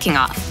take the backing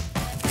off.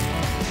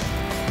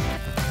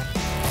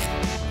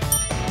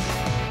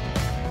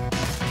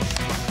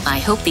 I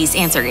hope these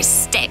answers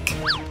stick.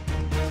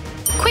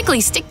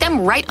 Quickly stick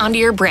them right onto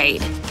your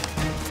braid.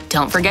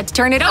 Don't forget to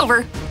turn it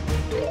over.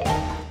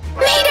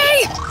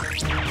 Mayday!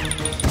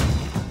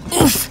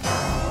 Oof.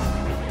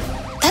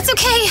 That's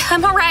okay,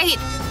 I'm alright.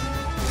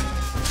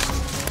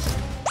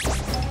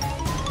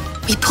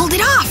 We pulled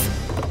it off!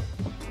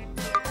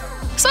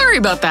 Sorry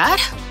about that.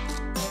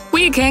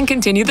 We can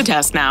continue the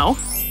test now.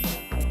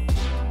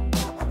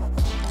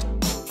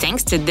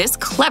 Thanks to this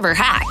clever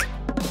hack,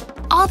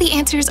 all the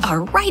answers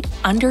are right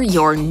under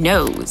your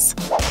nose.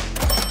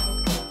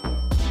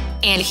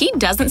 And he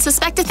doesn't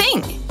suspect a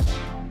thing.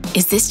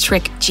 Is this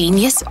trick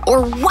genius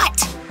or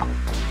what?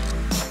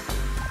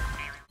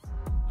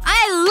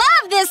 I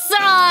love this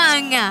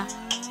song!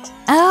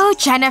 Oh,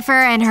 Jennifer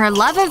and her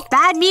love of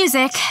bad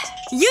music.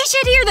 You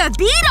should hear the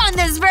beat on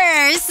this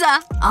verse!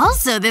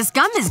 Also, this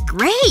gum is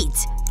great!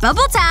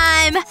 Bubble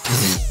time!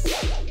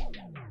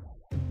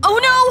 Oh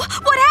no!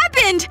 What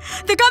happened?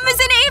 The gum is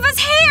in Ava's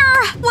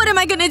hair! What am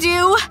I gonna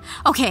do?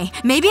 Okay,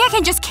 maybe I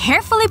can just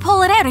carefully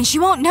pull it out and she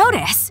won't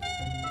notice.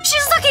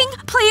 She's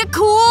looking! Play it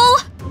cool!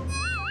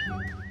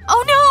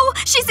 Oh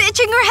no! She's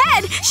itching her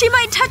head! She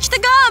might touch the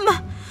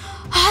gum!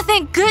 Oh,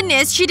 thank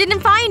goodness she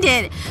didn't find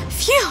it.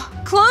 Phew!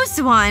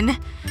 Close one.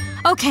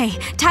 Okay,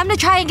 time to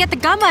try and get the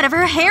gum out of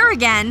her hair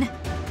again.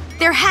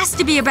 There has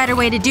to be a better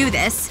way to do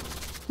this.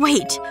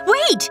 Wait!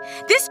 Wait!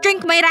 This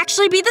drink might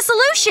actually be the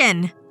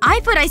solution!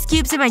 I put ice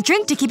cubes in my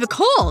drink to keep it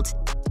cold.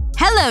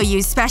 Hello,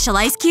 you special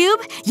ice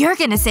cube. You're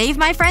gonna save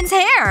my friend's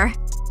hair.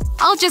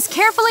 I'll just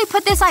carefully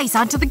put this ice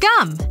onto the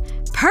gum.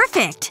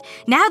 Perfect!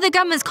 Now the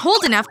gum is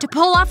cold enough to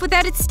pull off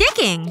without it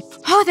sticking.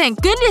 Oh,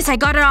 thank goodness I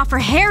got it off her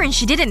hair and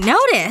she didn't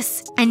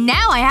notice. And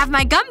now I have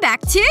my gum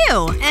back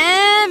too.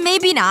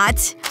 Maybe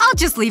not. I'll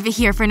just leave it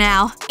here for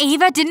now.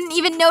 Ava didn't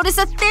even notice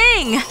a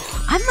thing.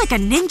 I'm like a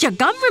ninja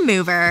gum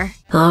remover.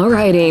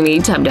 Alright, Amy,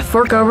 time to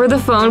fork over the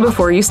phone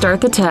before you start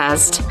the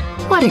test.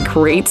 What a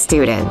great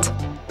student.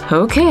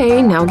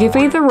 Okay, now give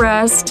me the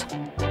rest.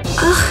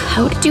 Ugh,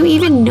 how did you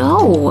even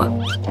know?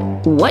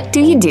 What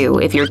do you do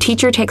if your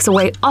teacher takes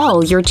away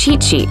all your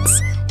cheat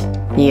sheets?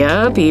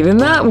 Yep, even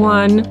that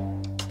one.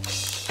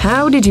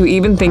 How did you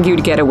even think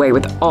you'd get away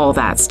with all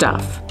that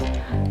stuff?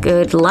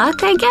 Good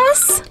luck, I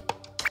guess?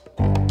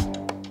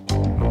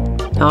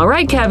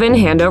 Alright, Kevin,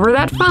 hand over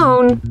that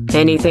phone.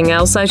 Anything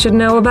else I should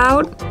know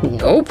about?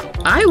 Nope.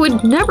 I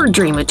would never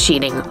dream of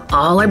cheating.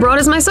 All I brought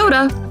is my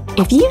soda.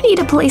 If you need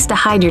a place to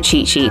hide your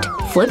cheat sheet,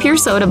 flip your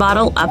soda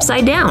bottle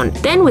upside down.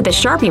 Then with a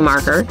Sharpie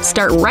marker,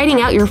 start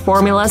writing out your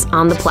formulas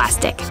on the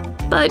plastic.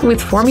 But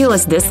with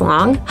formulas this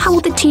long, how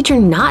will the teacher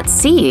not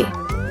see?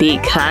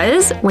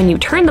 Because when you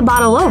turn the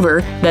bottle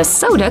over, the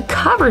soda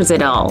covers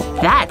it all.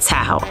 That's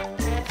how.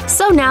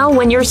 So now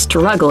when you're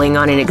struggling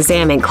on an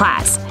exam in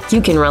class,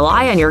 you can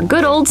rely on your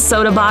good old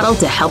soda bottle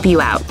to help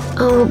you out.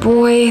 Oh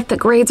boy, the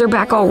grades are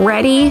back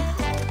already?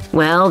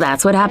 Well,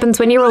 that's what happens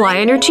when you rely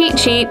on your cheat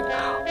sheet.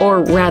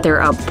 Or rather,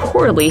 a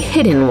poorly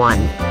hidden one.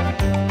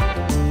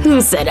 Who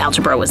said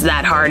algebra was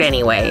that hard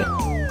anyway?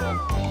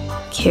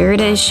 Care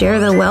to share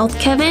the wealth,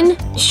 Kevin?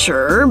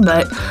 Sure,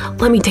 but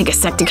let me take a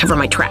sec to cover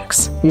my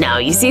tracks. Now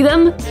you see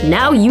them,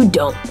 now you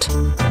don't.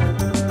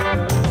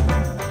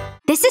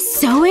 This is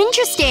so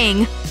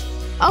interesting.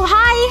 Oh,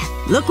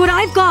 hi! Look what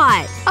I've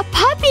got! A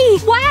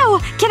puppy! Wow!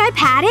 Can I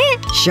pat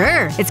it?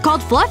 Sure. It's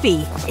called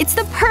Fluffy. It's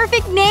the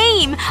perfect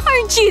name!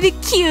 Aren't you the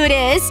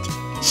cutest?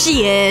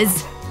 She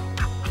is.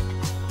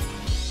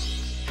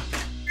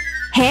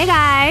 Hey,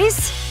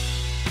 guys.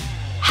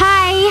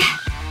 Hi.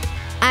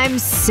 I'm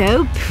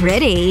so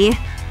pretty.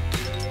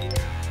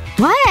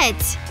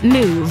 What?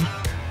 Move.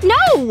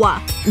 No!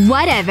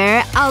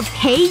 Whatever. I'll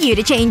pay you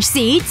to change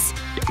seats.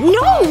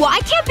 No! I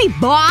can't be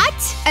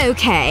bought!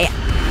 Okay.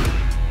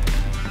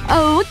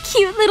 Oh,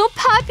 cute little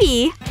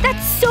puppy.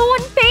 That's so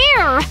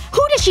unfair!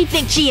 Who does she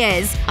think she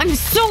is? I'm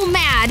so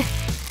mad!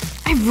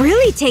 I've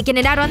really taken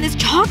it out on this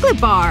chocolate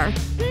bar.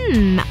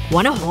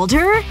 Wanna hold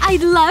her?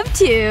 I'd love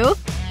to.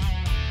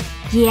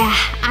 Yeah,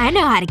 I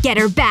know how to get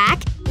her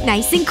back.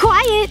 Nice and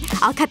quiet.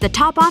 I'll cut the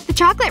top off the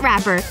chocolate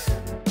wrapper.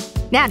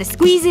 Now to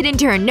squeeze it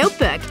into her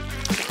notebook.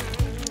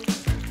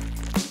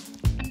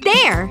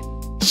 There!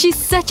 She's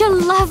such a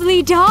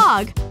lovely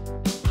dog.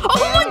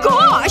 Oh my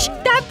gosh!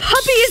 That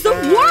puppy is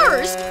the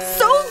worst!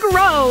 So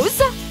gross!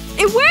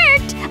 It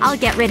worked! I'll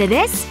get rid of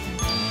this.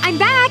 I'm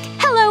back!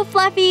 Hello,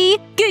 Fluffy!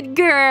 Good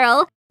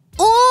girl!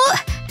 Ooh!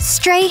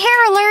 Stray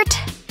hair alert!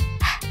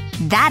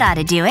 That ought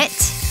to do it.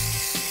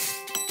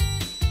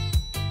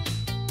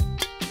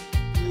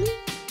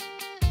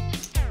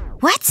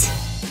 What?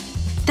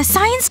 The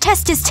science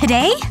test is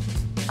today?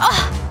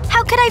 Ugh,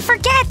 how could I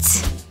forget?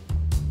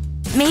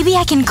 Maybe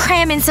I can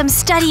cram in some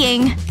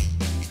studying.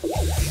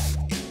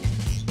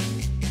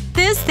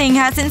 This thing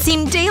hasn't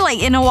seen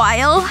daylight in a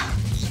while.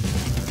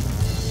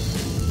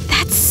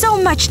 That's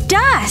so much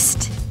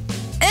dust!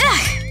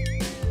 Ugh!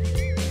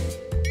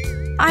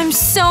 I'm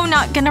so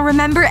not gonna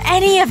remember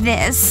any of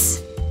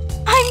this.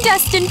 I'm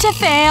destined to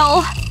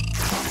fail.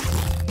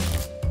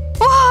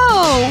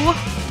 Whoa!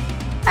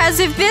 As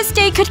if this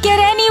day could get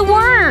any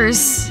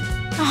worse.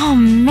 Oh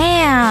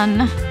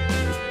man.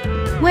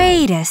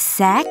 Wait a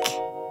sec.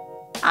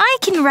 I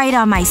can write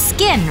on my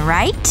skin,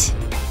 right?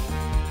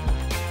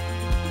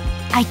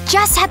 I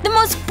just had the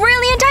most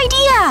brilliant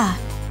idea!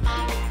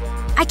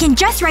 I can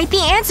just write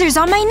the answers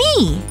on my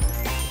knee.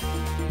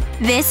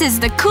 This is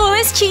the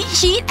coolest cheat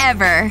sheet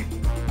ever.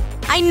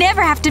 I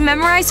never have to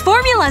memorize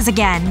formulas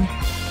again.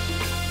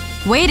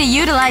 Way to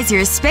utilize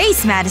your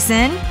space,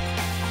 Madison.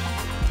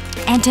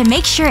 And to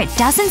make sure it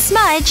doesn't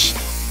smudge,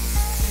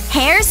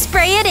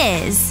 hairspray it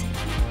is.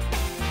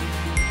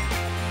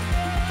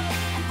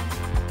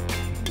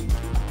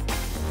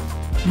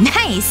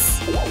 Nice!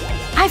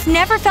 I've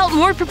never felt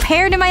more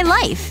prepared in my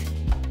life.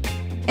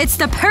 It's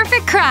the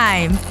perfect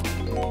crime.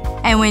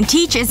 And when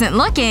Teach isn't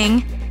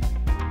looking,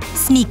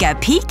 sneak a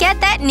peek at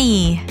that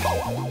knee.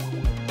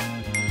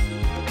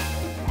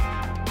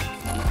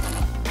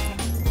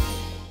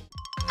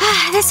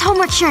 This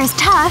homework sure is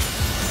tough.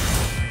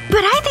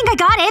 But I think I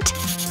got it.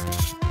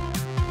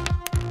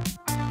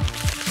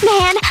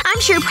 Man, I'm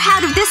sure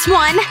proud of this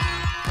one.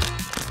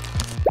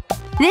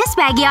 This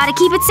baggie ought to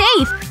keep it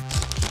safe.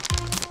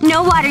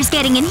 No water's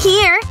getting in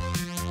here.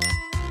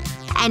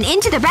 And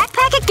into the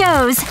backpack it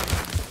goes.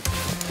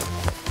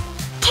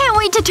 Can't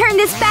wait to turn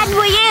this bad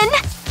boy in.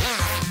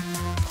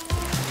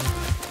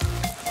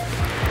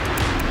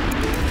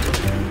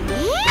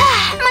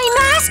 My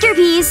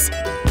masterpiece!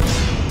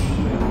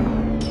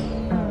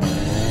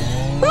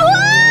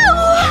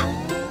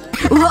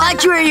 Whoa!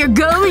 Watch where you're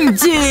going,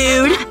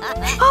 dude!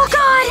 Oh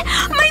god!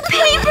 My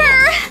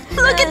paper!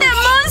 Look at that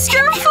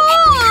monster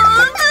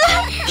fold!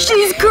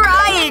 She's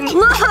crying!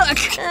 Look!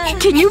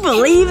 Can you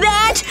believe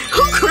that?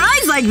 Who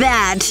cries like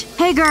that?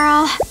 Hey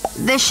girl.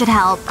 This should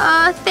help.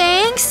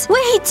 Thanks?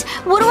 Wait!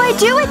 What do I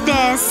do with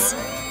this?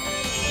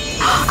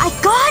 I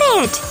got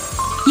it!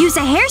 Use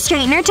a hair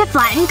straightener to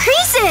flatten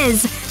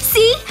creases!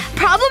 See?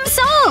 Problem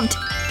solved!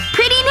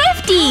 Pretty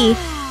nifty!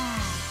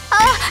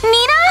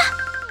 Nina?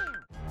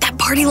 That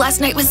party last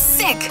night was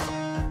sick!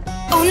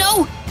 Oh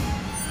no!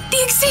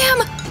 The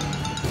exam!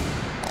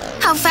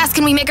 How fast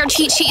can we make our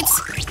cheat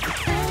sheets?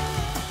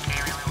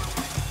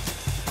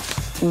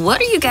 What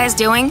are you guys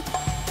doing?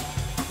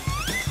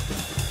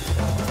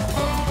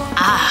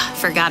 Ah,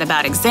 forgot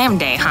about exam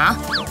day, huh?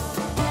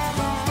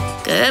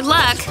 Good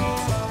luck.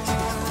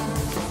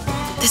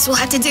 This will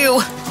have to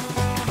do.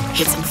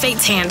 It's in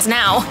Fate's hands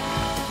now.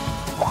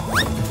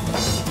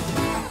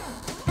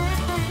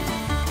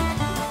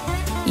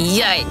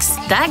 Yikes,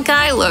 that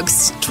guy looks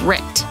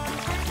strict.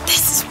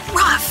 This is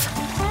rough.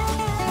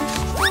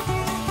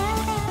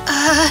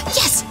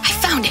 Yes, I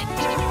found it.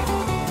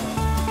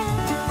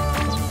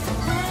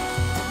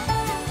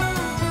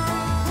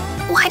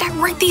 Why'd I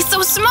write these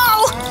so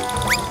small?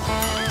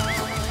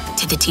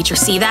 Did the teacher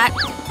see that?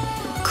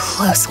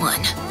 Close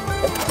one.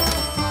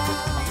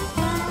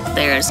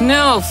 There's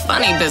no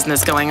funny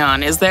business going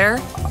on, is there?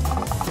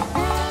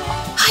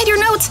 Hide your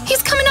notes!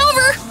 He's coming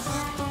over!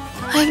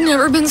 I've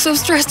never been so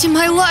stressed in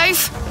my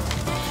life.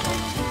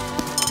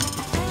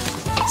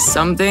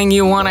 Something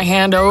you want to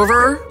hand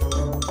over?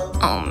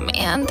 Oh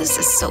man, this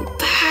is so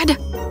bad.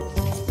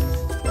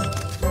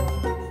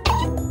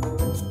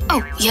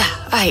 Oh yeah,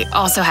 I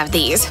also have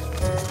these.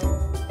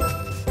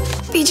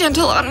 Be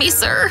gentle on me,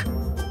 sir.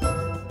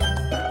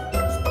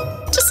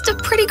 Just a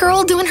pretty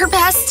girl doing her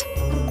best.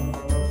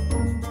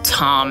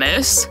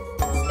 Thomas?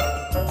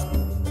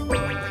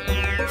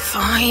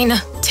 Fine,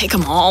 take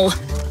them all.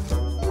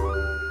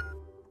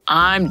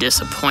 I'm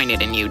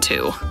disappointed in you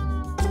two.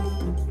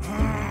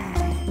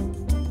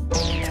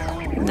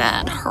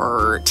 That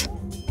hurt.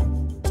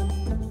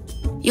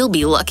 You'll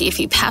be lucky if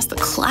you pass the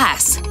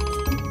class.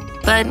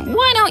 But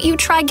why don't you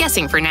try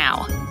guessing for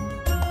now?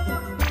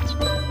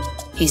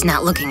 He's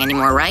not looking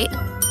anymore, right?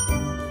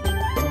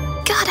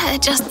 Gotta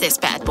adjust this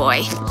bad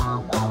boy.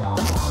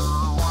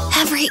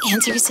 Every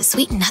answer is a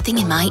sweet nothing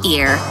in my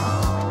ear.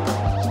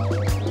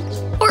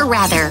 Or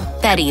rather,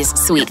 Betty's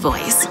sweet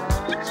voice.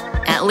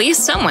 At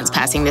least someone's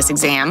passing this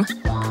exam.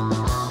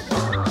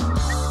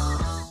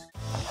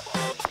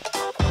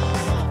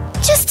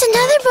 Just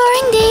another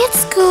boring day at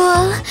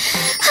school.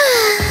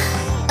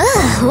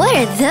 Ugh, what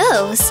are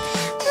those?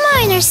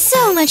 Mine are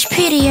so much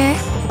prettier.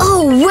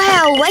 Oh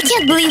wow, I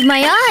can't believe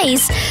my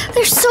eyes.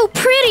 They're so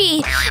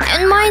pretty.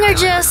 And mine are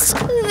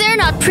they're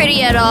not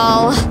pretty at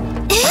all.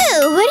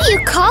 Ew, what do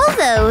you call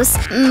those?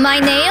 My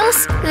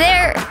nails?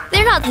 They're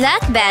not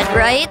that bad,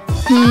 right?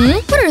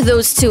 What are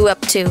those two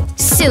up to?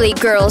 Silly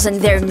girls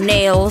and their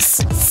nails.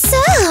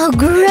 So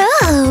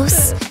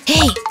gross.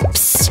 Hey,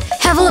 psst,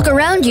 have a look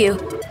around you.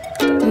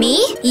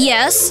 Me?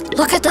 Yes.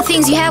 Look at the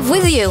things you have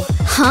with you.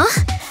 Huh?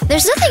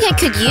 There's nothing I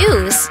could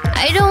use.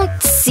 I don't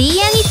see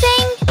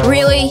anything.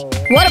 Really?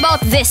 What about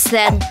this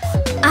then?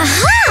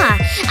 Aha!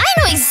 I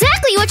know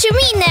exactly what you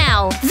mean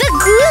now. The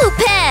glue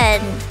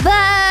pen.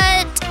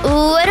 But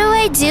what do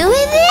I do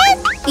with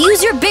it?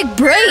 Use your big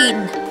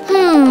brain.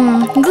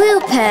 Glue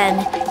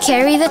pen.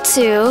 Carry the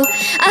two.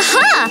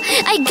 Aha!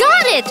 I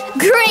got it!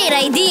 Great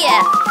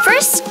idea!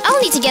 First,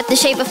 I'll need to get the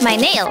shape of my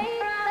nail.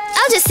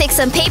 I'll just stick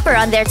some paper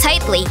on there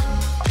tightly.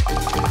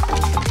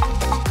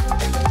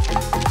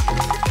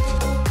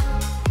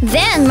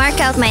 Then mark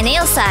out my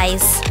nail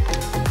size.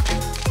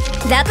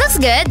 That looks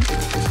good.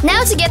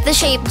 Now to get the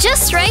shape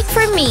just right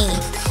for me.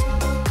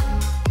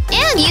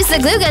 And use the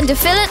glue gun to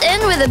fill it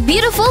in with a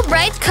beautiful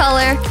bright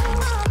color.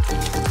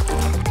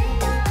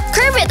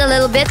 Curve it a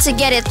little bit to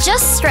get it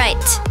just right.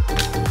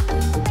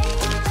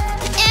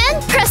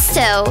 And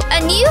presto!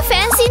 A new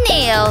fancy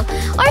nail!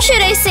 Or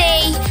should I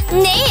say,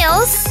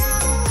 nails?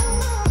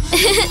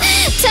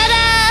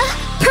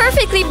 Ta-da!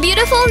 Perfectly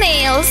beautiful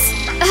nails!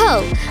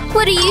 Oh,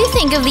 what do you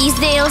think of these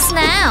nails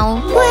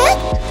now? What?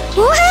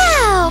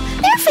 Wow!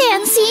 They're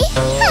fancy!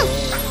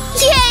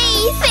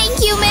 Yay!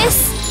 Thank you,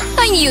 miss!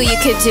 I knew you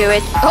could do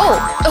it.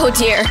 Oh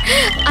dear.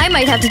 I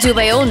might have to do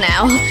my own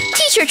now.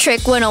 Teacher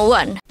trick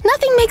 101.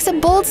 Nothing makes a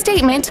bold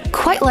statement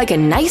quite like a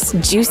nice,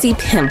 juicy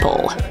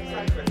pimple.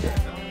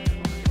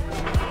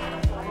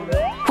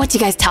 What you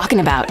guys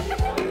talking about?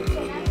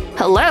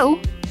 Hello?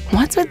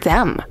 What's with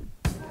them?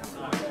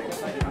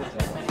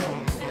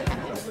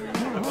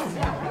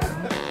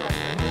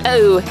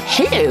 Oh,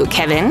 hello,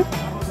 Kevin.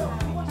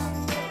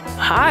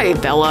 Hi,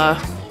 Bella.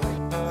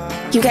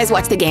 You guys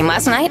watched the game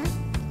last night?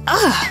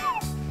 Ugh,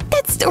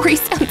 that story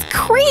sounds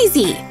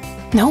crazy.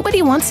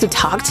 Nobody wants to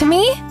talk to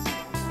me?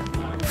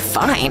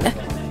 Fine.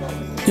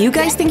 You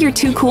guys think you're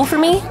too cool for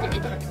me?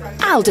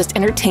 I'll just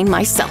entertain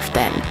myself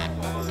then.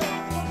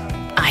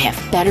 I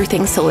have better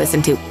things to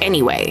listen to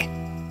anyway.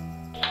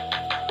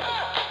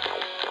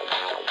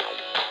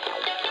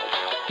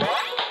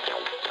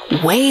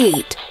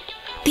 Wait!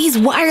 These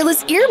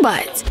wireless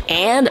earbuds!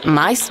 And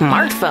my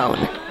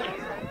smartphone!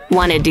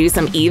 Want to do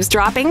some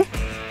eavesdropping?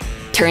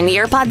 Turn the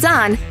AirPods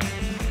on.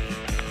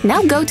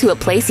 Now go to a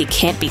place you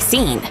can't be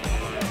seen.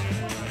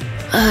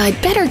 I'd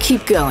better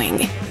keep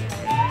going.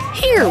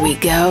 Here we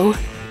go.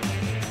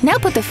 Now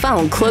put the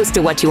phone close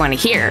to what you want to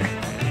hear.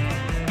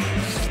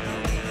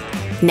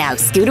 Now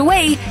scoot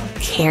away,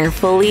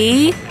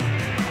 carefully.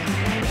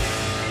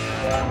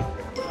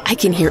 I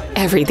can hear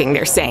everything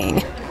they're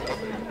saying.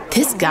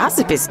 This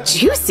gossip is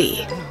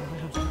juicy.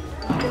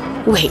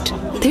 Wait,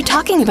 they're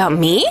talking about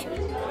me?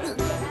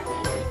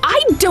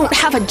 I don't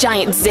have a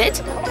giant zit!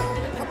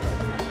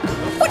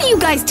 What are you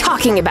guys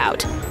talking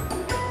about?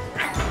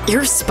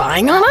 You're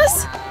spying on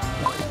us?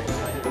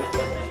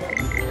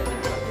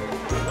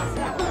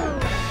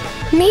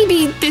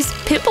 Maybe this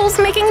pimple's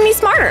making me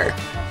smarter.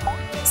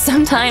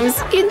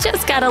 Sometimes you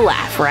just gotta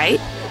laugh, right?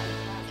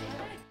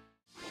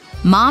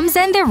 Moms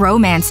and their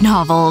romance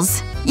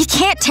novels. You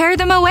can't tear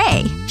them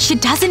away. She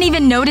doesn't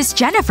even notice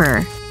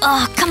Jennifer.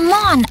 Ugh, come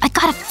on! I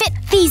gotta fit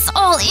these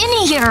all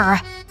in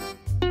here!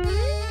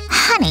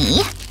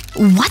 Honey,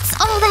 what's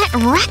all that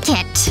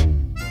racket?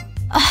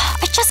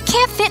 I just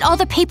can't fit all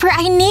the paper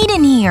I need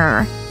in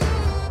here.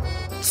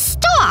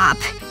 Stop!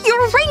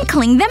 You're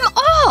wrinkling them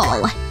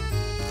all!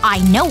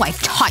 I know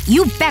I've taught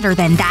you better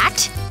than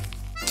that.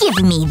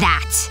 Give me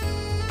that.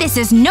 This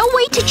is no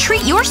way to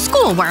treat your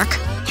schoolwork.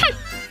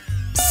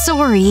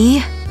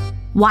 Sorry.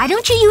 Why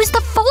don't you use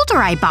the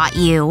folder I bought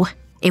you?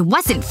 It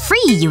wasn't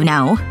free, you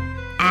know.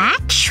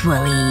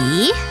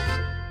 Actually…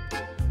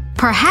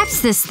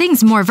 Perhaps this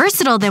thing's more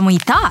versatile than we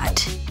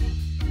thought.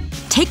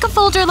 Take a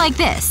folder like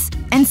this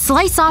and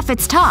slice off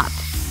its top.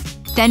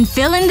 Then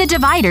fill in the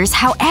dividers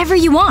however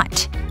you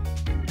want.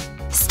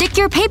 Stick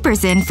your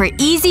papers in for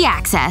easy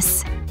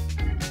access.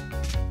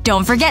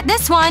 Don't forget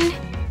this one.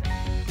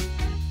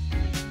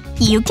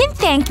 You can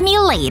thank me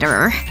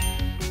later.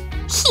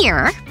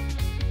 Here.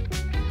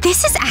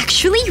 This is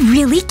actually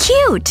really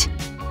cute.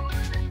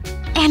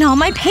 And all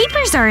my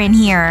papers are in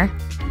here.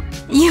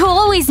 You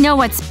always know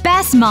what's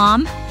best,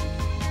 Mom.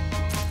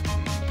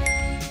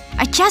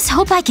 I just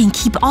hope I can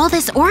keep all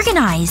this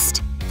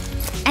organized.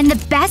 And the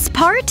best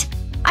part?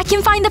 I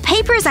can find the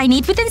papers I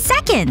need within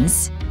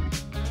seconds.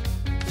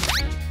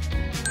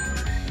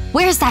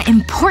 Where's that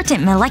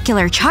important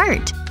molecular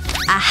chart?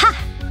 Aha!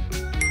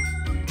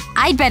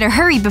 I'd better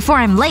hurry before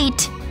I'm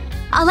late.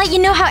 I'll let you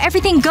know how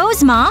everything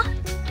goes, Ma.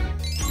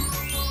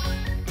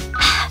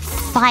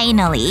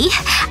 Finally,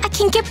 I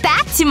can get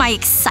back to my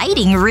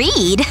exciting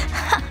read.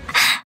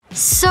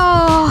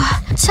 So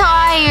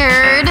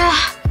tired.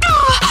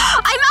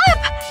 I'm up!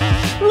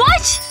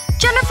 What?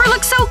 Jennifer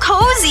looks so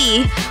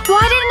cozy.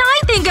 Why didn't I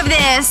think of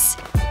this?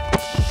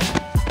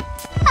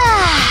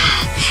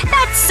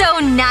 That's so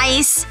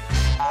nice.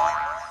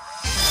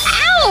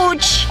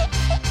 Ouch!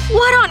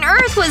 What on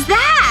earth was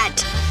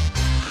that?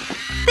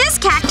 This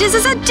cactus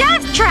is a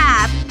death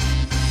trap!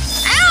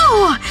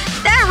 Ow!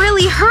 That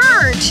really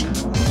hurt!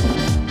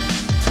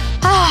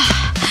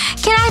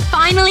 Can I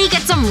finally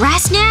get some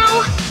rest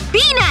now?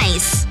 Be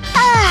nice!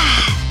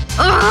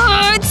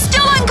 It's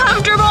still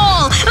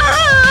uncomfortable!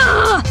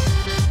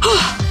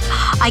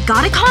 I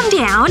gotta calm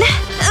down.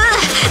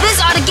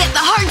 This ought to get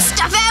the hard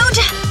stuff out!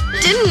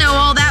 Didn't know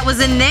all that was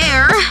in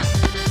there.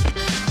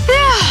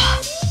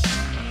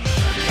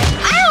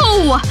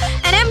 Ow!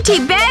 An empty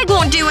bag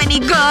won't do any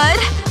good.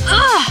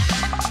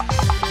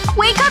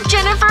 Wake up,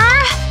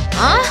 Jennifer!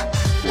 Huh?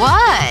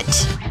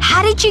 What?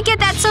 How did you get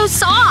that so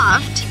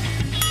soft?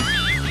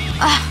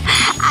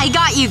 I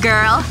got you,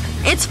 girl.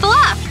 It's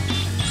Fluff.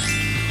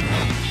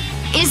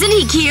 Isn't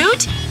he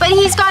cute? But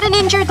he's got an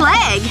injured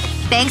leg.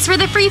 Thanks for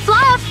the free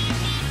fluff.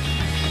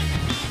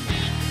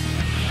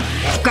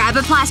 Grab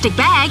a plastic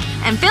bag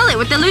and fill it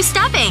with the loose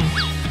stuffing.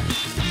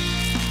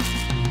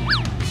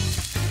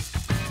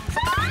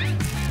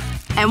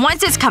 And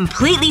once it's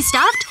completely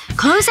stuffed,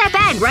 close that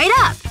bag right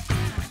up.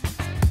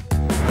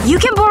 You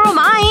can borrow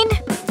mine.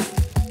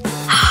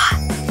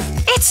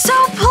 It's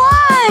so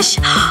plush!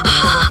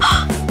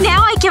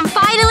 Now I can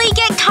finally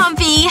get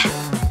comfy.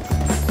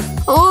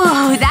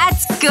 Ooh,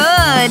 that's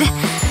good.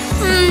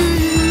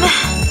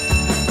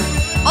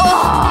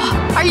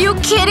 Oh, are you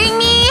kidding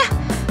me?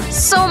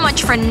 So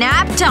much for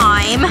nap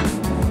time.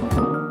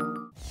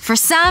 For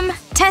some,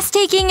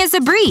 test-taking is a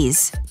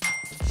breeze.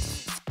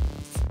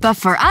 But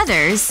for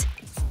others,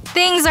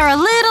 things are a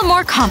little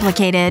more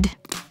complicated.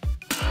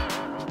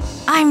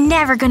 I'm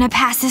never gonna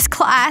pass this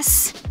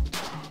class.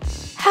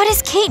 How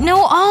does Kate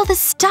know all this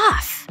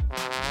stuff?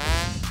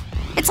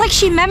 It's like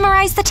she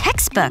memorized the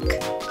textbook.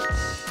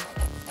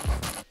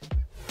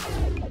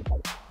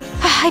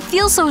 I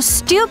feel so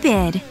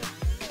stupid.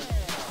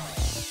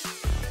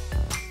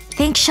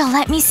 Think she'll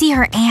let me see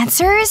her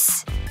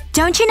answers?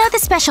 Don't you know the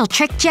special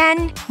trick,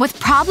 Jen? With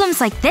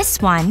problems like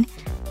this one,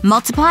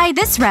 multiply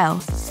this row.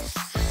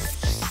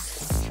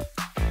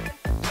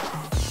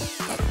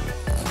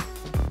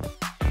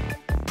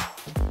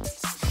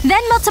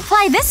 Then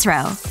multiply this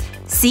row.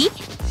 See?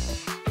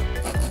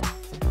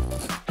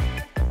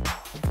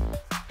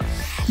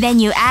 Then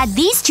you add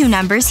these two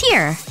numbers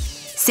here.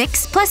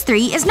 6 plus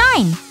 3 is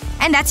 9.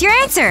 And that's your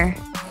answer!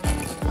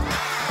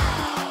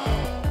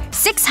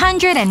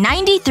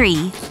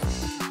 693.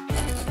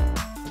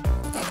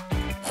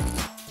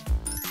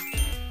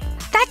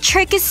 That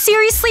trick is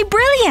seriously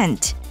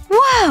brilliant!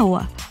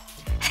 Whoa!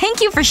 Thank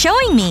you for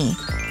showing me.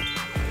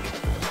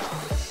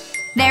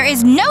 There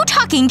is no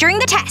talking during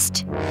the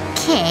test.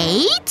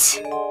 Kate?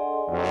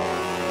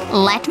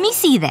 Let me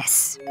see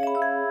this.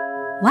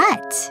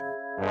 What?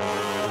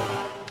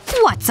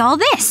 What's all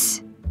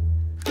this?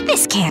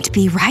 This can't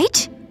be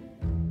right.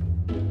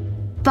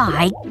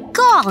 By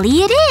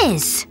golly, it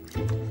is!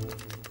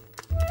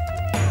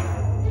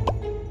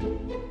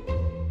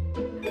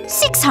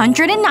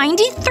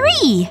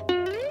 693!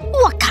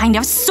 What kind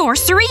of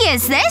sorcery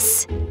is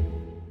this?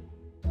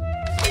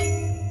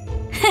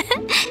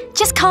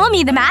 Just call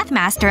me the math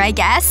master, I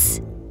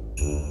guess.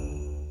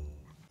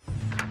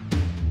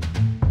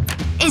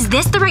 Is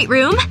this the right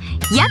room?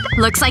 Yep,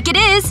 looks like it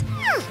is.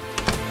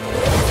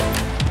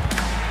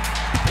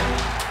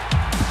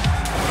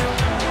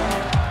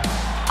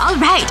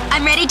 Alright,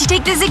 I'm ready to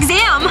take this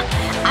exam.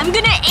 I'm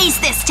gonna ace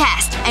this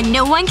test, and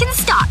no one can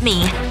stop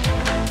me.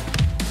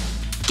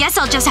 Guess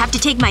I'll just have to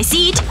take my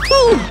seat.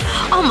 Ooh!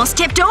 Almost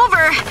tipped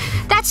over.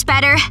 That's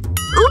better.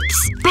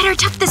 Oops. Better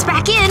tuck this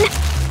back in.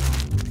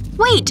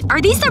 Wait,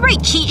 are these the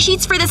right cheat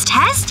sheets for this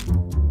test? No.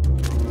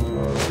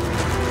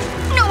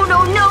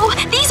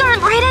 These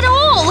aren't right at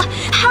all!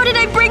 How did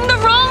I bring the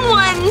wrong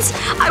ones?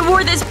 I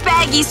wore this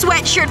baggy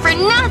sweatshirt for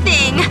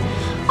nothing.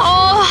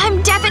 Oh,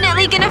 I'm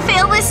definitely gonna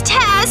fail this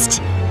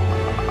test.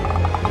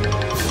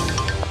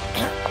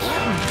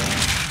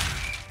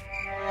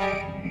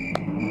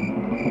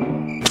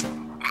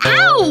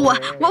 Ow!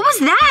 What was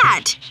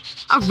that?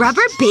 A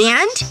rubber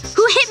band?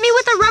 Who hit me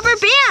with a rubber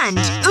band?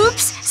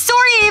 Oops.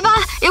 Sorry,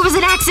 Ava. It was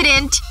an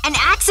accident. An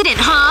accident,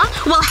 huh?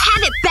 Well,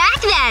 have it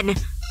back then!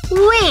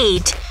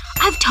 Wait.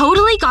 I've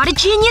totally got a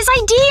genius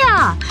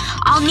idea!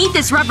 I'll need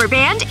this rubber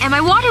band and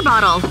my water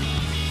bottle.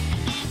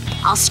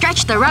 I'll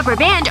stretch the rubber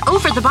band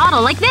over the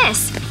bottle like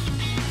this.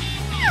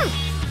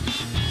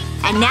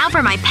 And now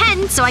for my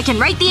pen so I can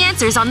write the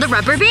answers on the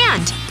rubber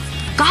band.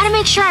 Gotta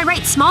make sure I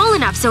write small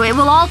enough so it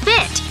will all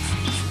fit.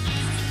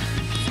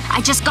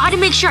 I just gotta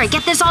make sure I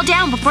get this all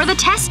down before the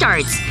test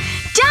starts.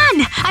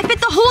 Done! I fit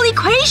the whole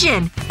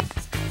equation!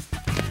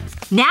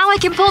 Now I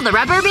can pull the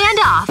rubber band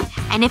off.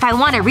 And if I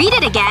want to read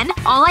it again,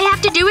 all I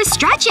have to do is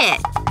stretch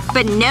it.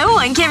 But no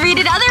one can read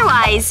it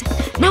otherwise.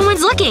 No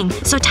one's looking,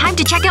 so time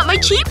to check out my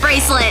cheat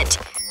bracelet.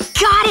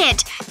 Got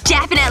it!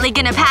 Definitely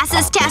gonna pass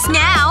this test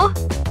now!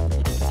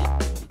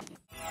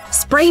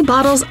 Spray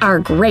bottles are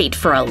great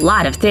for a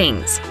lot of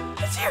things.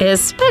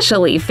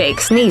 Especially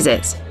fake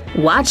sneezes.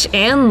 Watch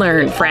and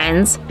learn,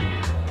 friends.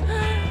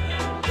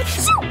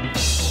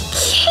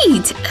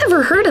 Kate,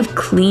 ever heard of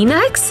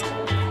Kleenex?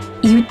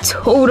 You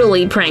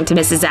totally pranked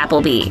Mrs.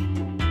 Appleby.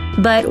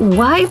 But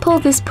why pull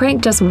this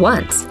prank just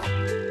once?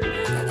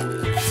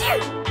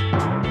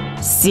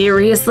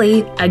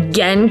 Seriously?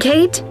 Again,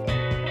 Kate?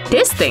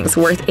 This thing's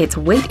worth its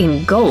weight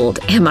in gold,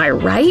 am I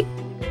right?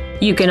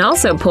 You can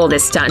also pull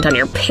this stunt on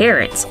your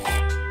parents.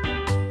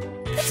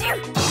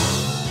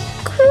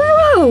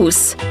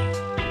 Gross!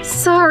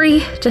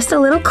 Sorry, just a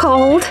little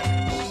cold.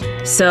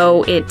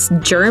 So it's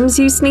germs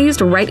you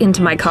sneezed right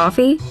into my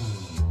coffee?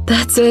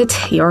 That's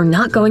it. You're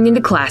not going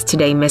into class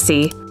today,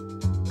 Missy.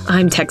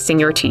 I'm texting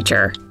your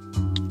teacher.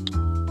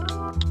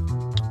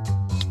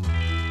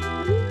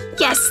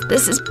 Yes,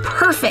 this is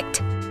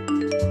perfect!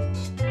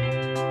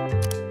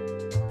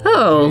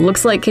 Oh,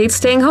 looks like Kate's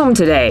staying home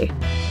today.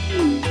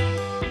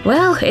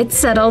 Well, it's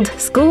settled.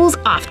 School's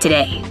off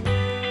today.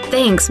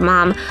 Thanks,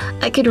 Mom.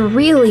 I could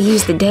really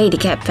use the day to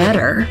get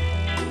better.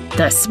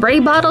 The spray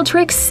bottle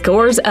trick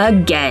scores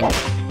again.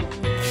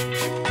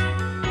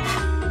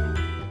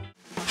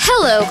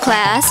 Hello,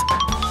 class.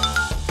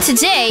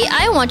 Today,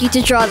 I want you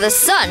to draw the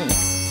sun.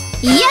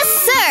 Yes,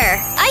 sir!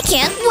 I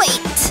can't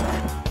wait!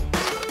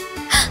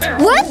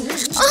 What?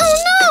 Oh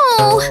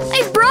no!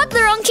 I brought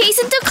the wrong case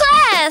into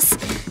class!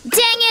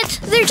 Dang it,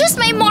 they're just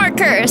my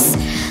markers.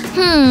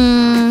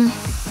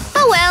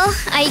 Oh well,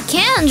 I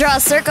can draw a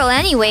circle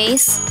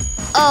anyways.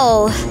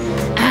 Oh.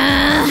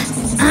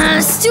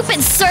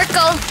 Stupid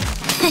circle!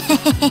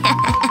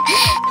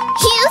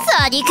 You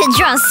thought you could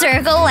draw a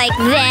circle like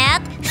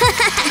that?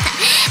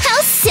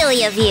 How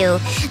silly of you!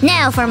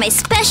 Now for my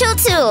special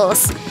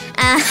tools.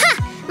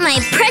 Aha! My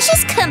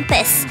precious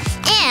compass!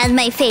 And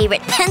my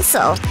favorite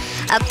pencil.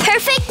 A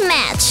perfect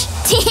match!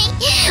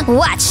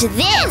 Watch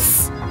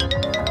this!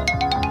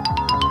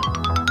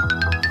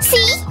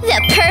 See? The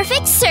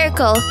perfect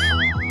circle!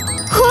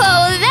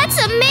 Whoa, that's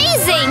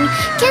amazing!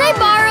 Can I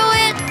borrow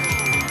it?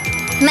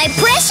 My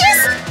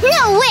precious?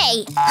 No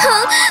way!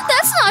 Huh?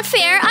 That's not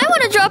fair! I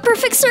want to draw a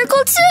perfect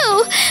circle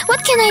too!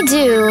 What can I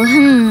do?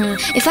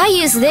 If I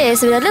use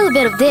this with a little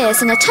bit of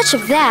this and a touch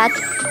of that…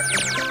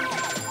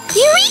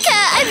 Eureka!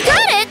 I've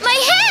got it! My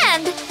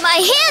hand! My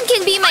hand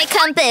can be my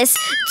compass!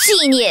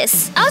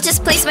 Genius! I'll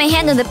just place my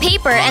hand on the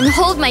paper and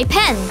hold my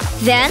pen.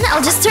 Then,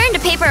 I'll just turn the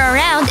paper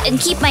around and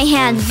keep my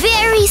hand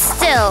very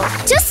still.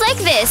 Just like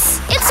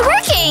this. It's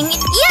working!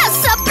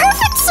 Yes! A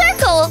perfect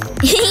circle!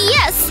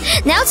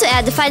 Yes! Now to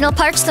add the final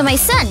parts to my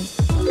sun.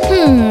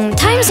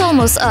 Time's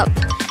almost up.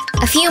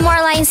 A few more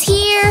lines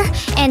here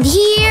and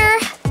here.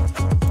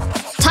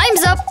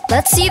 Time's up!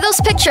 Let's see those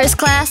pictures,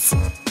 class.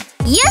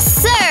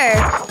 Yes, sir!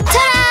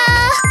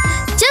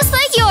 Ta-da! Just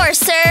like yours,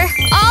 sir.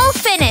 All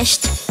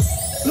finished.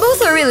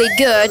 Both are really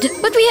good,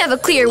 but we have a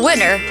clear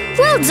winner.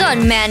 Well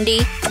done,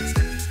 Mandy.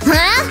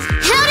 Huh?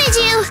 How did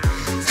you…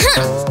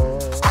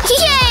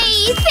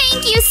 Yay!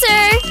 Thank you,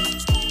 sir!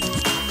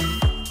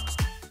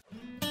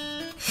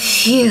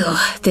 Phew,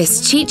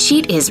 this cheat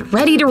sheet is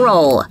ready to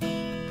roll.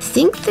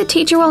 Think the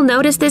teacher will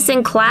notice this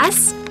in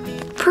class?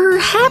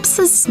 Perhaps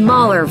a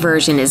smaller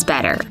version is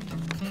better.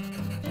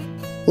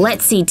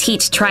 Let's see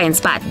Teach try and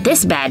spot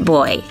this bad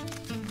boy.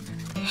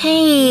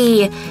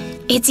 Hey,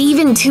 it's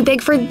even too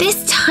big for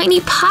this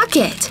tiny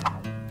pocket.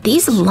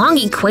 These long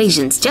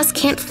equations just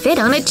can't fit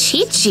on a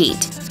cheat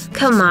sheet.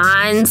 Come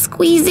on,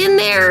 squeeze in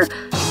there.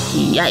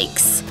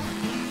 Yikes.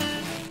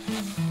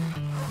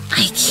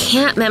 I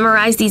can't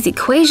memorize these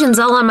equations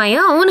all on my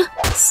own.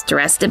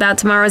 Stressed about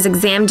tomorrow's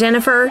exam,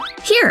 Jennifer?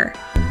 Here.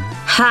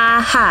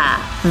 Ha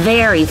ha,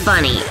 very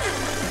funny.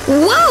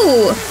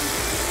 Whoa!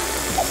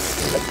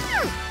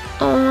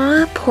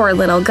 Aw, poor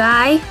little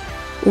guy.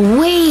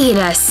 Wait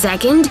a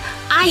second,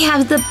 I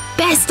have the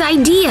best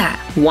idea!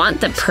 Want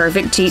the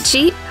perfect cheat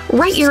sheet?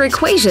 Write your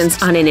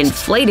equations on an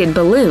inflated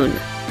balloon.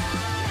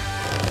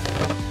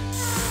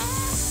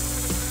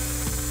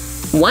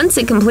 Once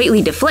it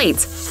completely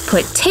deflates,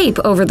 put tape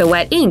over the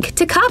wet ink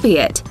to copy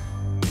it.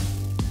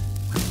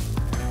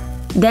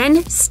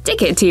 Then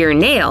stick it to your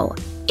nail.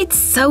 It's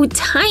so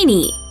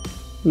tiny.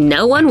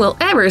 No one will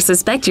ever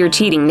suspect you're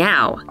cheating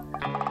now.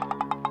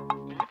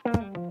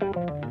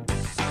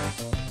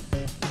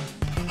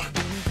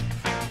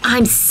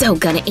 I'm so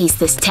gonna ace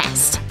this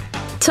test.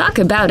 Talk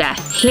about a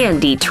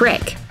handy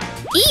trick.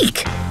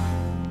 Eek!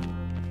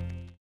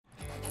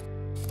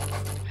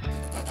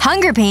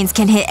 Hunger pains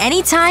can hit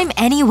anytime,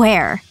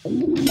 anywhere.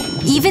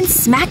 Even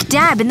smack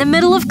dab in the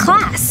middle of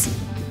class.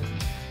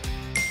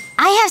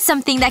 I have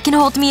something that can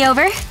hold me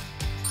over.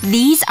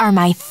 These are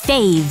my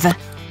fave.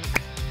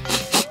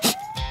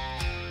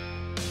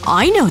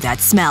 I know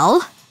that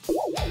smell.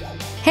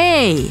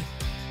 Hey.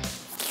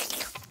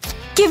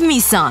 Give me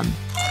some.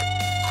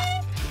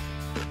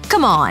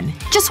 Come on,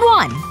 just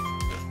one.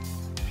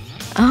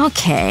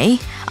 Okay,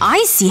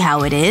 I see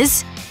how it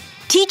is.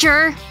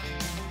 Teacher!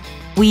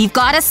 We've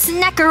got a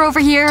snacker over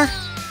here.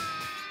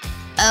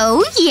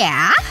 Oh,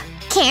 yeah?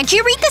 Can't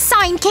you read the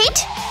sign,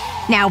 Kate?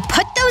 Now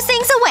put those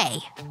things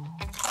away.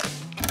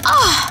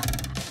 Ah!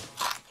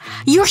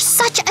 You're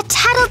such a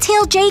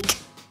tattletale, Jake.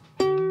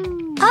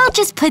 I'll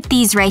just put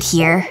these right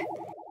here.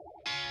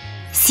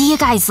 See you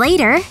guys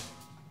later.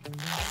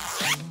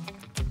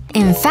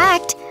 In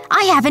fact,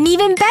 I have an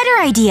even better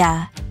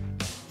idea.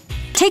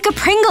 Take a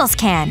Pringles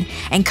can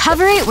and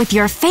cover it with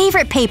your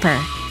favorite paper.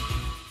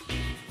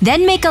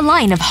 Then make a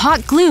line of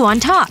hot glue on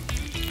top.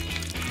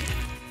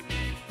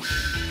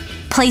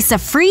 Place a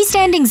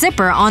freestanding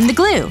zipper on the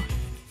glue.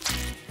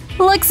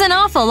 Looks an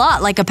awful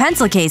lot like a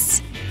pencil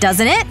case,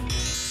 doesn't it?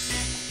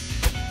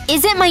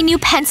 Isn't my new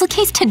pencil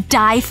case to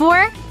die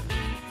for?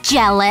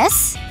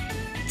 Jealous?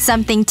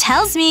 Something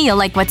tells me you'll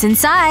like what's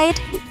inside.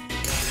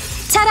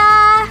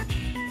 Ta-da!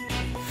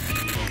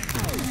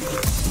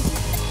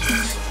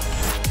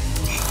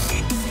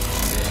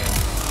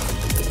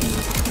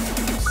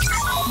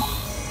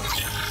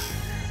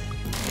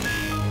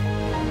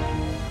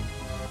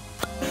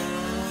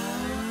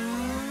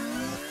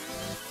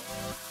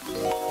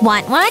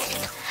 Want one?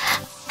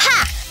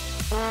 Ha!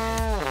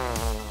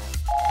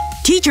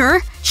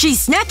 Teacher,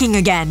 she's snacking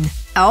again.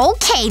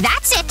 Okay,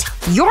 that's it.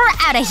 You're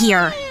out of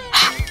here.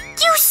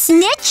 You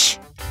snitch!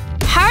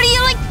 How do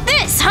you like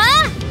this,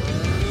 huh?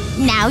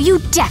 Now you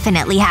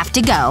definitely have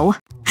to go.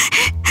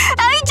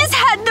 I just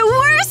had the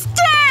worst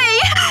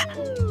day!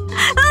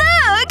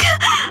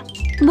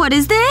 Look! What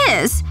is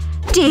this?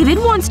 David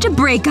wants to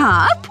break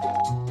up?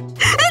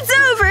 It's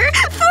over!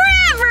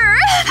 Forever!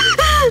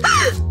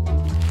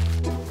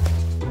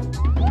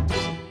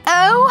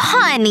 Oh,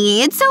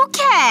 honey, it's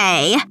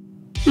okay.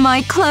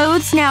 My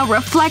clothes now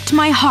reflect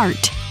my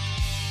heart.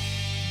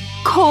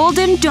 Cold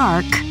and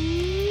dark.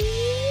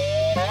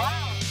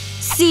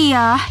 See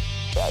ya.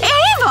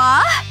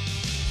 Ava!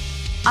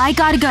 I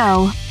gotta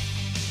go.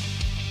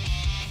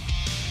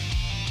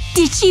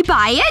 Did she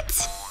buy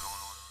it?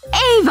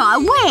 Ava,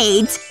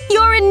 wait!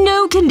 You're in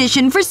no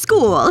condition for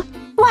school.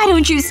 Why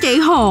don't you stay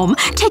home?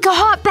 Take a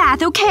hot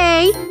bath,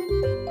 okay?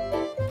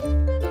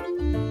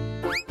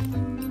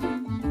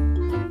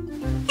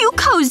 You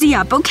cozy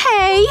up,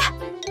 okay?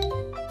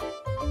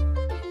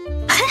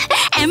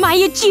 Am I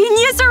a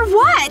genius or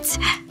what?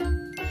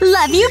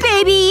 Love you,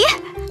 baby!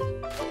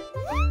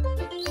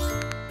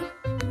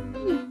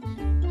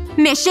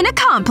 Mission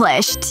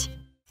accomplished.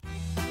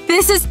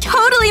 This is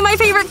totally my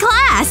favorite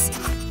class!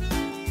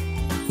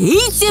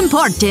 It's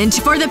important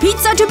for the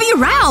pizza to be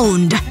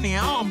round!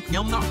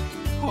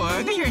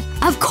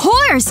 Of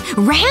course!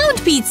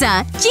 Round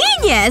pizza!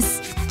 Genius!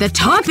 The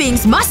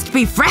toppings must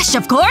be fresh,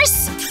 of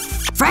course!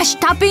 Fresh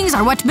toppings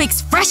are what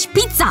makes fresh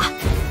pizza!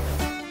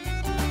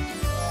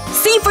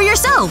 See for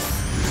yourself!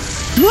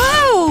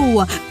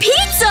 Whoa!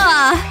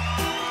 Pizza!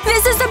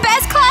 This is the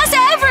best class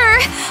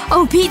ever!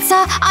 Oh,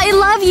 pizza, I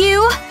love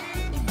you!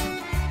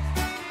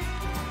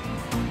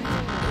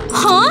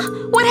 Huh?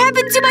 What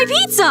happened to my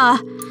pizza?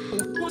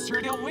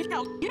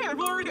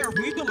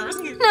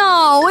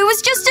 No, it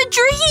was just a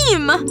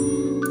dream!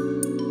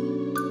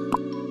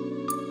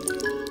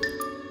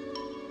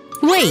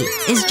 Wait,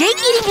 is Jake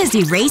eating his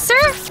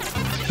eraser?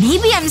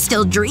 Maybe I'm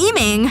still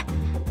dreaming.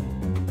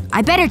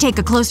 I better take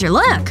a closer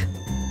look.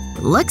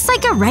 Looks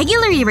like a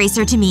regular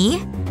eraser to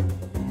me.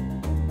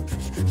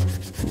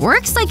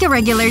 Works like a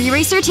regular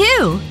eraser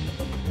too.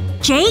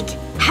 Jake,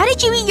 how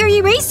did you eat your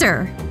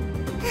eraser?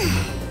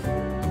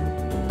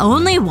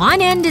 Only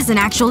one end is an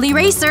actual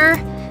eraser.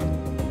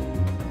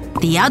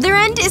 The other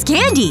end is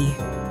candy.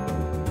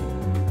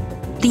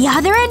 The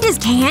other end is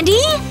candy?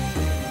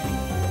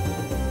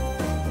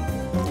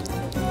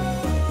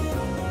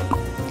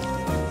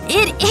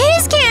 It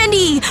is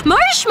candy!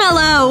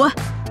 Marshmallow!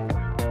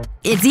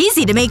 It's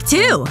easy to make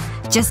too.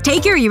 Just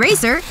take your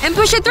eraser and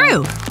push it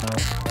through.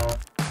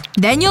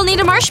 Then you'll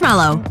need a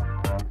marshmallow.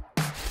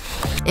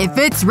 It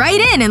fits right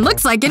in and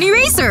looks like an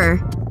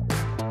eraser.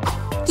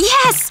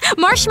 Yes!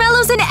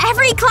 Marshmallows in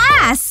every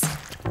class!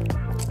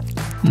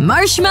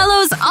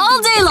 Marshmallows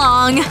all day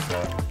long!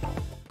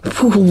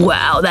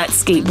 Wow, that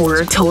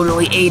skateboarder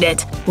totally ate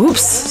it.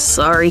 Oops,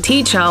 sorry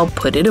teach, I'll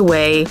put it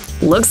away.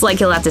 Looks like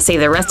you'll have to save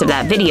the rest of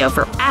that video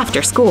for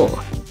after school.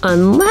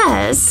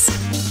 Unless…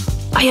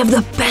 I have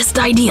the best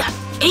idea!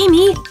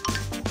 Amy!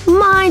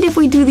 Mind if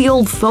we do the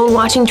old phone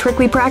watching trick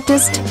we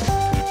practiced?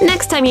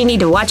 Next time you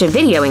need to watch a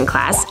video in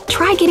class,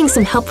 try getting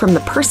some help from the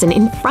person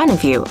in front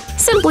of you.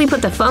 Simply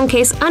put the phone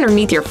case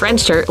underneath your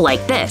friend's shirt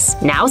like this.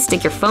 Now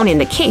stick your phone in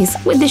the case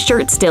with the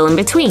shirt still in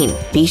between.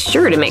 Be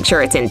sure to make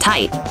sure it's in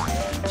tight.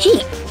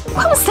 Hey,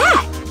 what was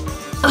that?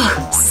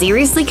 Ugh,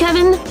 seriously,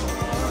 Kevin?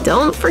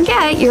 Don't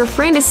forget, your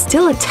friend is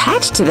still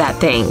attached to that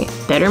thing.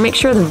 Better make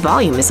sure the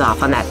volume is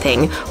off on that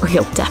thing, or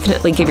you'll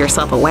definitely give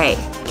yourself away.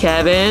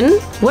 Kevin?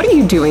 What are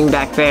you doing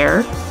back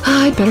there?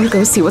 I'd better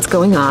go see what's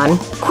going on.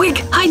 Quick,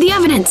 hide the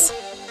evidence!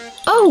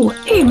 Oh,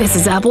 hey,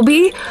 Mrs.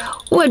 Appleby.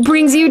 What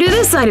brings you to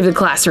this side of the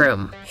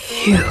classroom?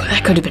 Phew,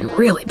 that could have been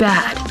really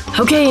bad.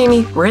 Okay,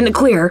 Amy, we're in the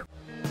clear.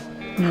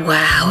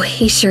 Wow,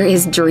 he sure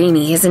is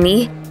dreamy, isn't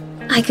he?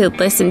 I could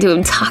listen to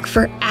him talk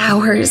for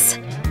hours.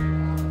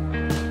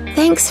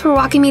 Thanks for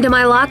walking me to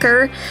my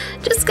locker.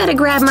 Just gotta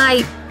grab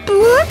my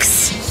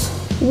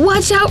books.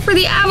 Watch out for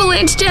the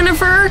avalanche,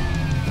 Jennifer!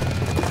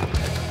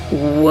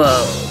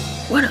 Whoa,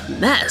 what a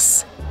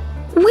mess.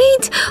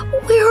 Wait,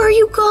 where are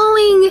you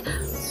going?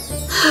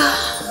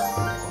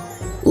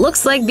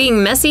 Looks like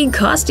being messy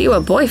cost you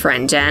a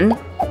boyfriend, Jen.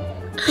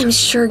 I'm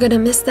sure gonna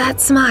miss that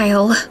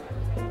smile.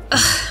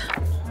 Ugh.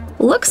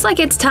 Looks like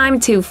it's time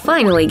to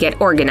finally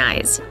get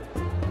organized.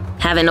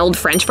 Have an old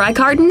French fry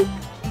carton?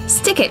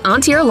 Stick it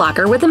onto your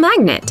locker with a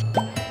magnet.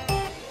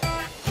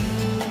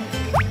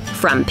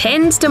 From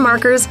pens to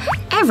markers,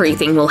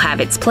 everything will have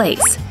its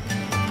place.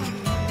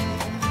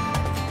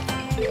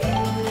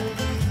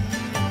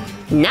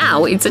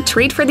 Now it's a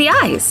treat for the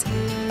eyes.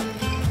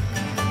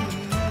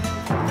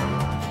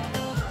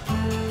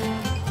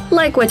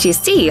 Like what you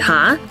see,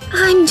 huh?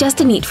 I'm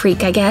just a neat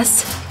freak, I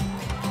guess.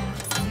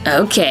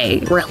 Okay,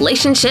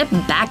 relationship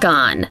back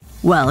on.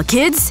 Well,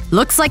 kids,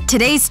 looks like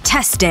today's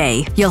test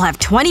day. You'll have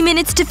 20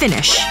 minutes to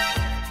finish.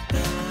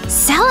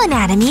 Cell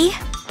anatomy?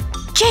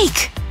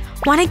 Jake,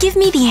 wanna give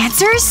me the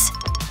answers?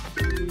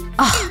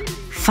 Oh,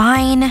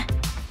 fine.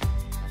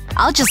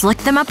 I'll just look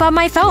them up on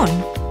my phone.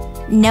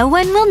 No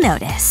one will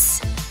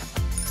notice.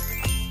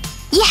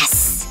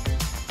 Yes!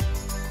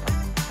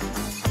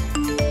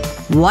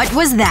 What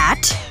was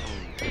that?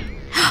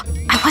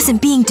 I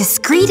wasn't being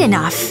discreet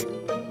enough.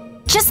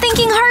 Just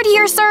thinking hard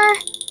here, sir.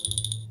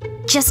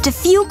 Just a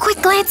few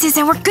quick glances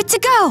and we're good to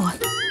go.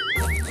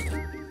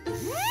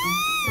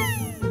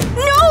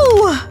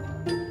 No!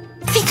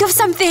 Think of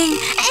something.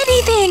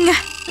 Anything.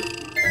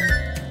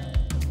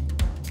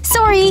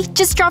 Sorry,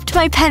 just dropped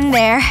my pen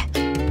there.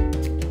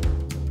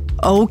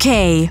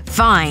 Okay,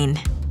 fine.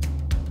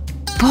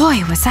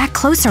 Boy, was that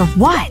close or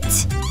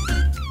what?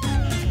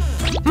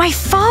 My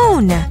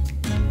phone!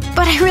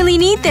 But I really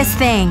need this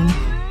thing.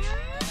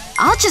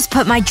 I'll just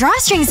put my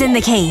drawstrings in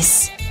the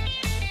case.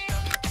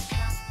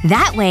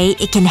 That way,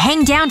 it can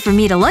hang down for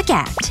me to look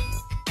at.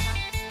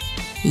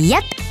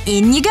 Yep,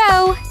 in you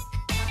go.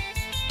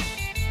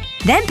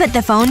 Then put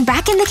the phone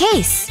back in the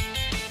case.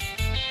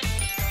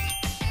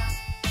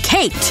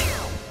 Kate!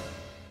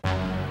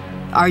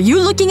 Are you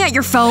looking at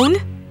your phone?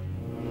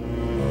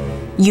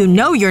 You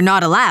know you're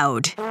not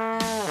allowed.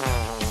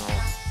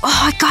 Oh,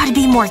 I gotta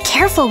be more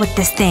careful with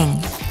this thing.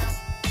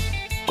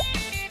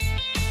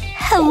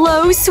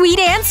 Hello, sweet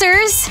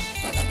answers!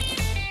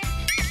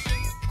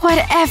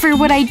 Whatever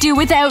would I do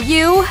without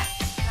you?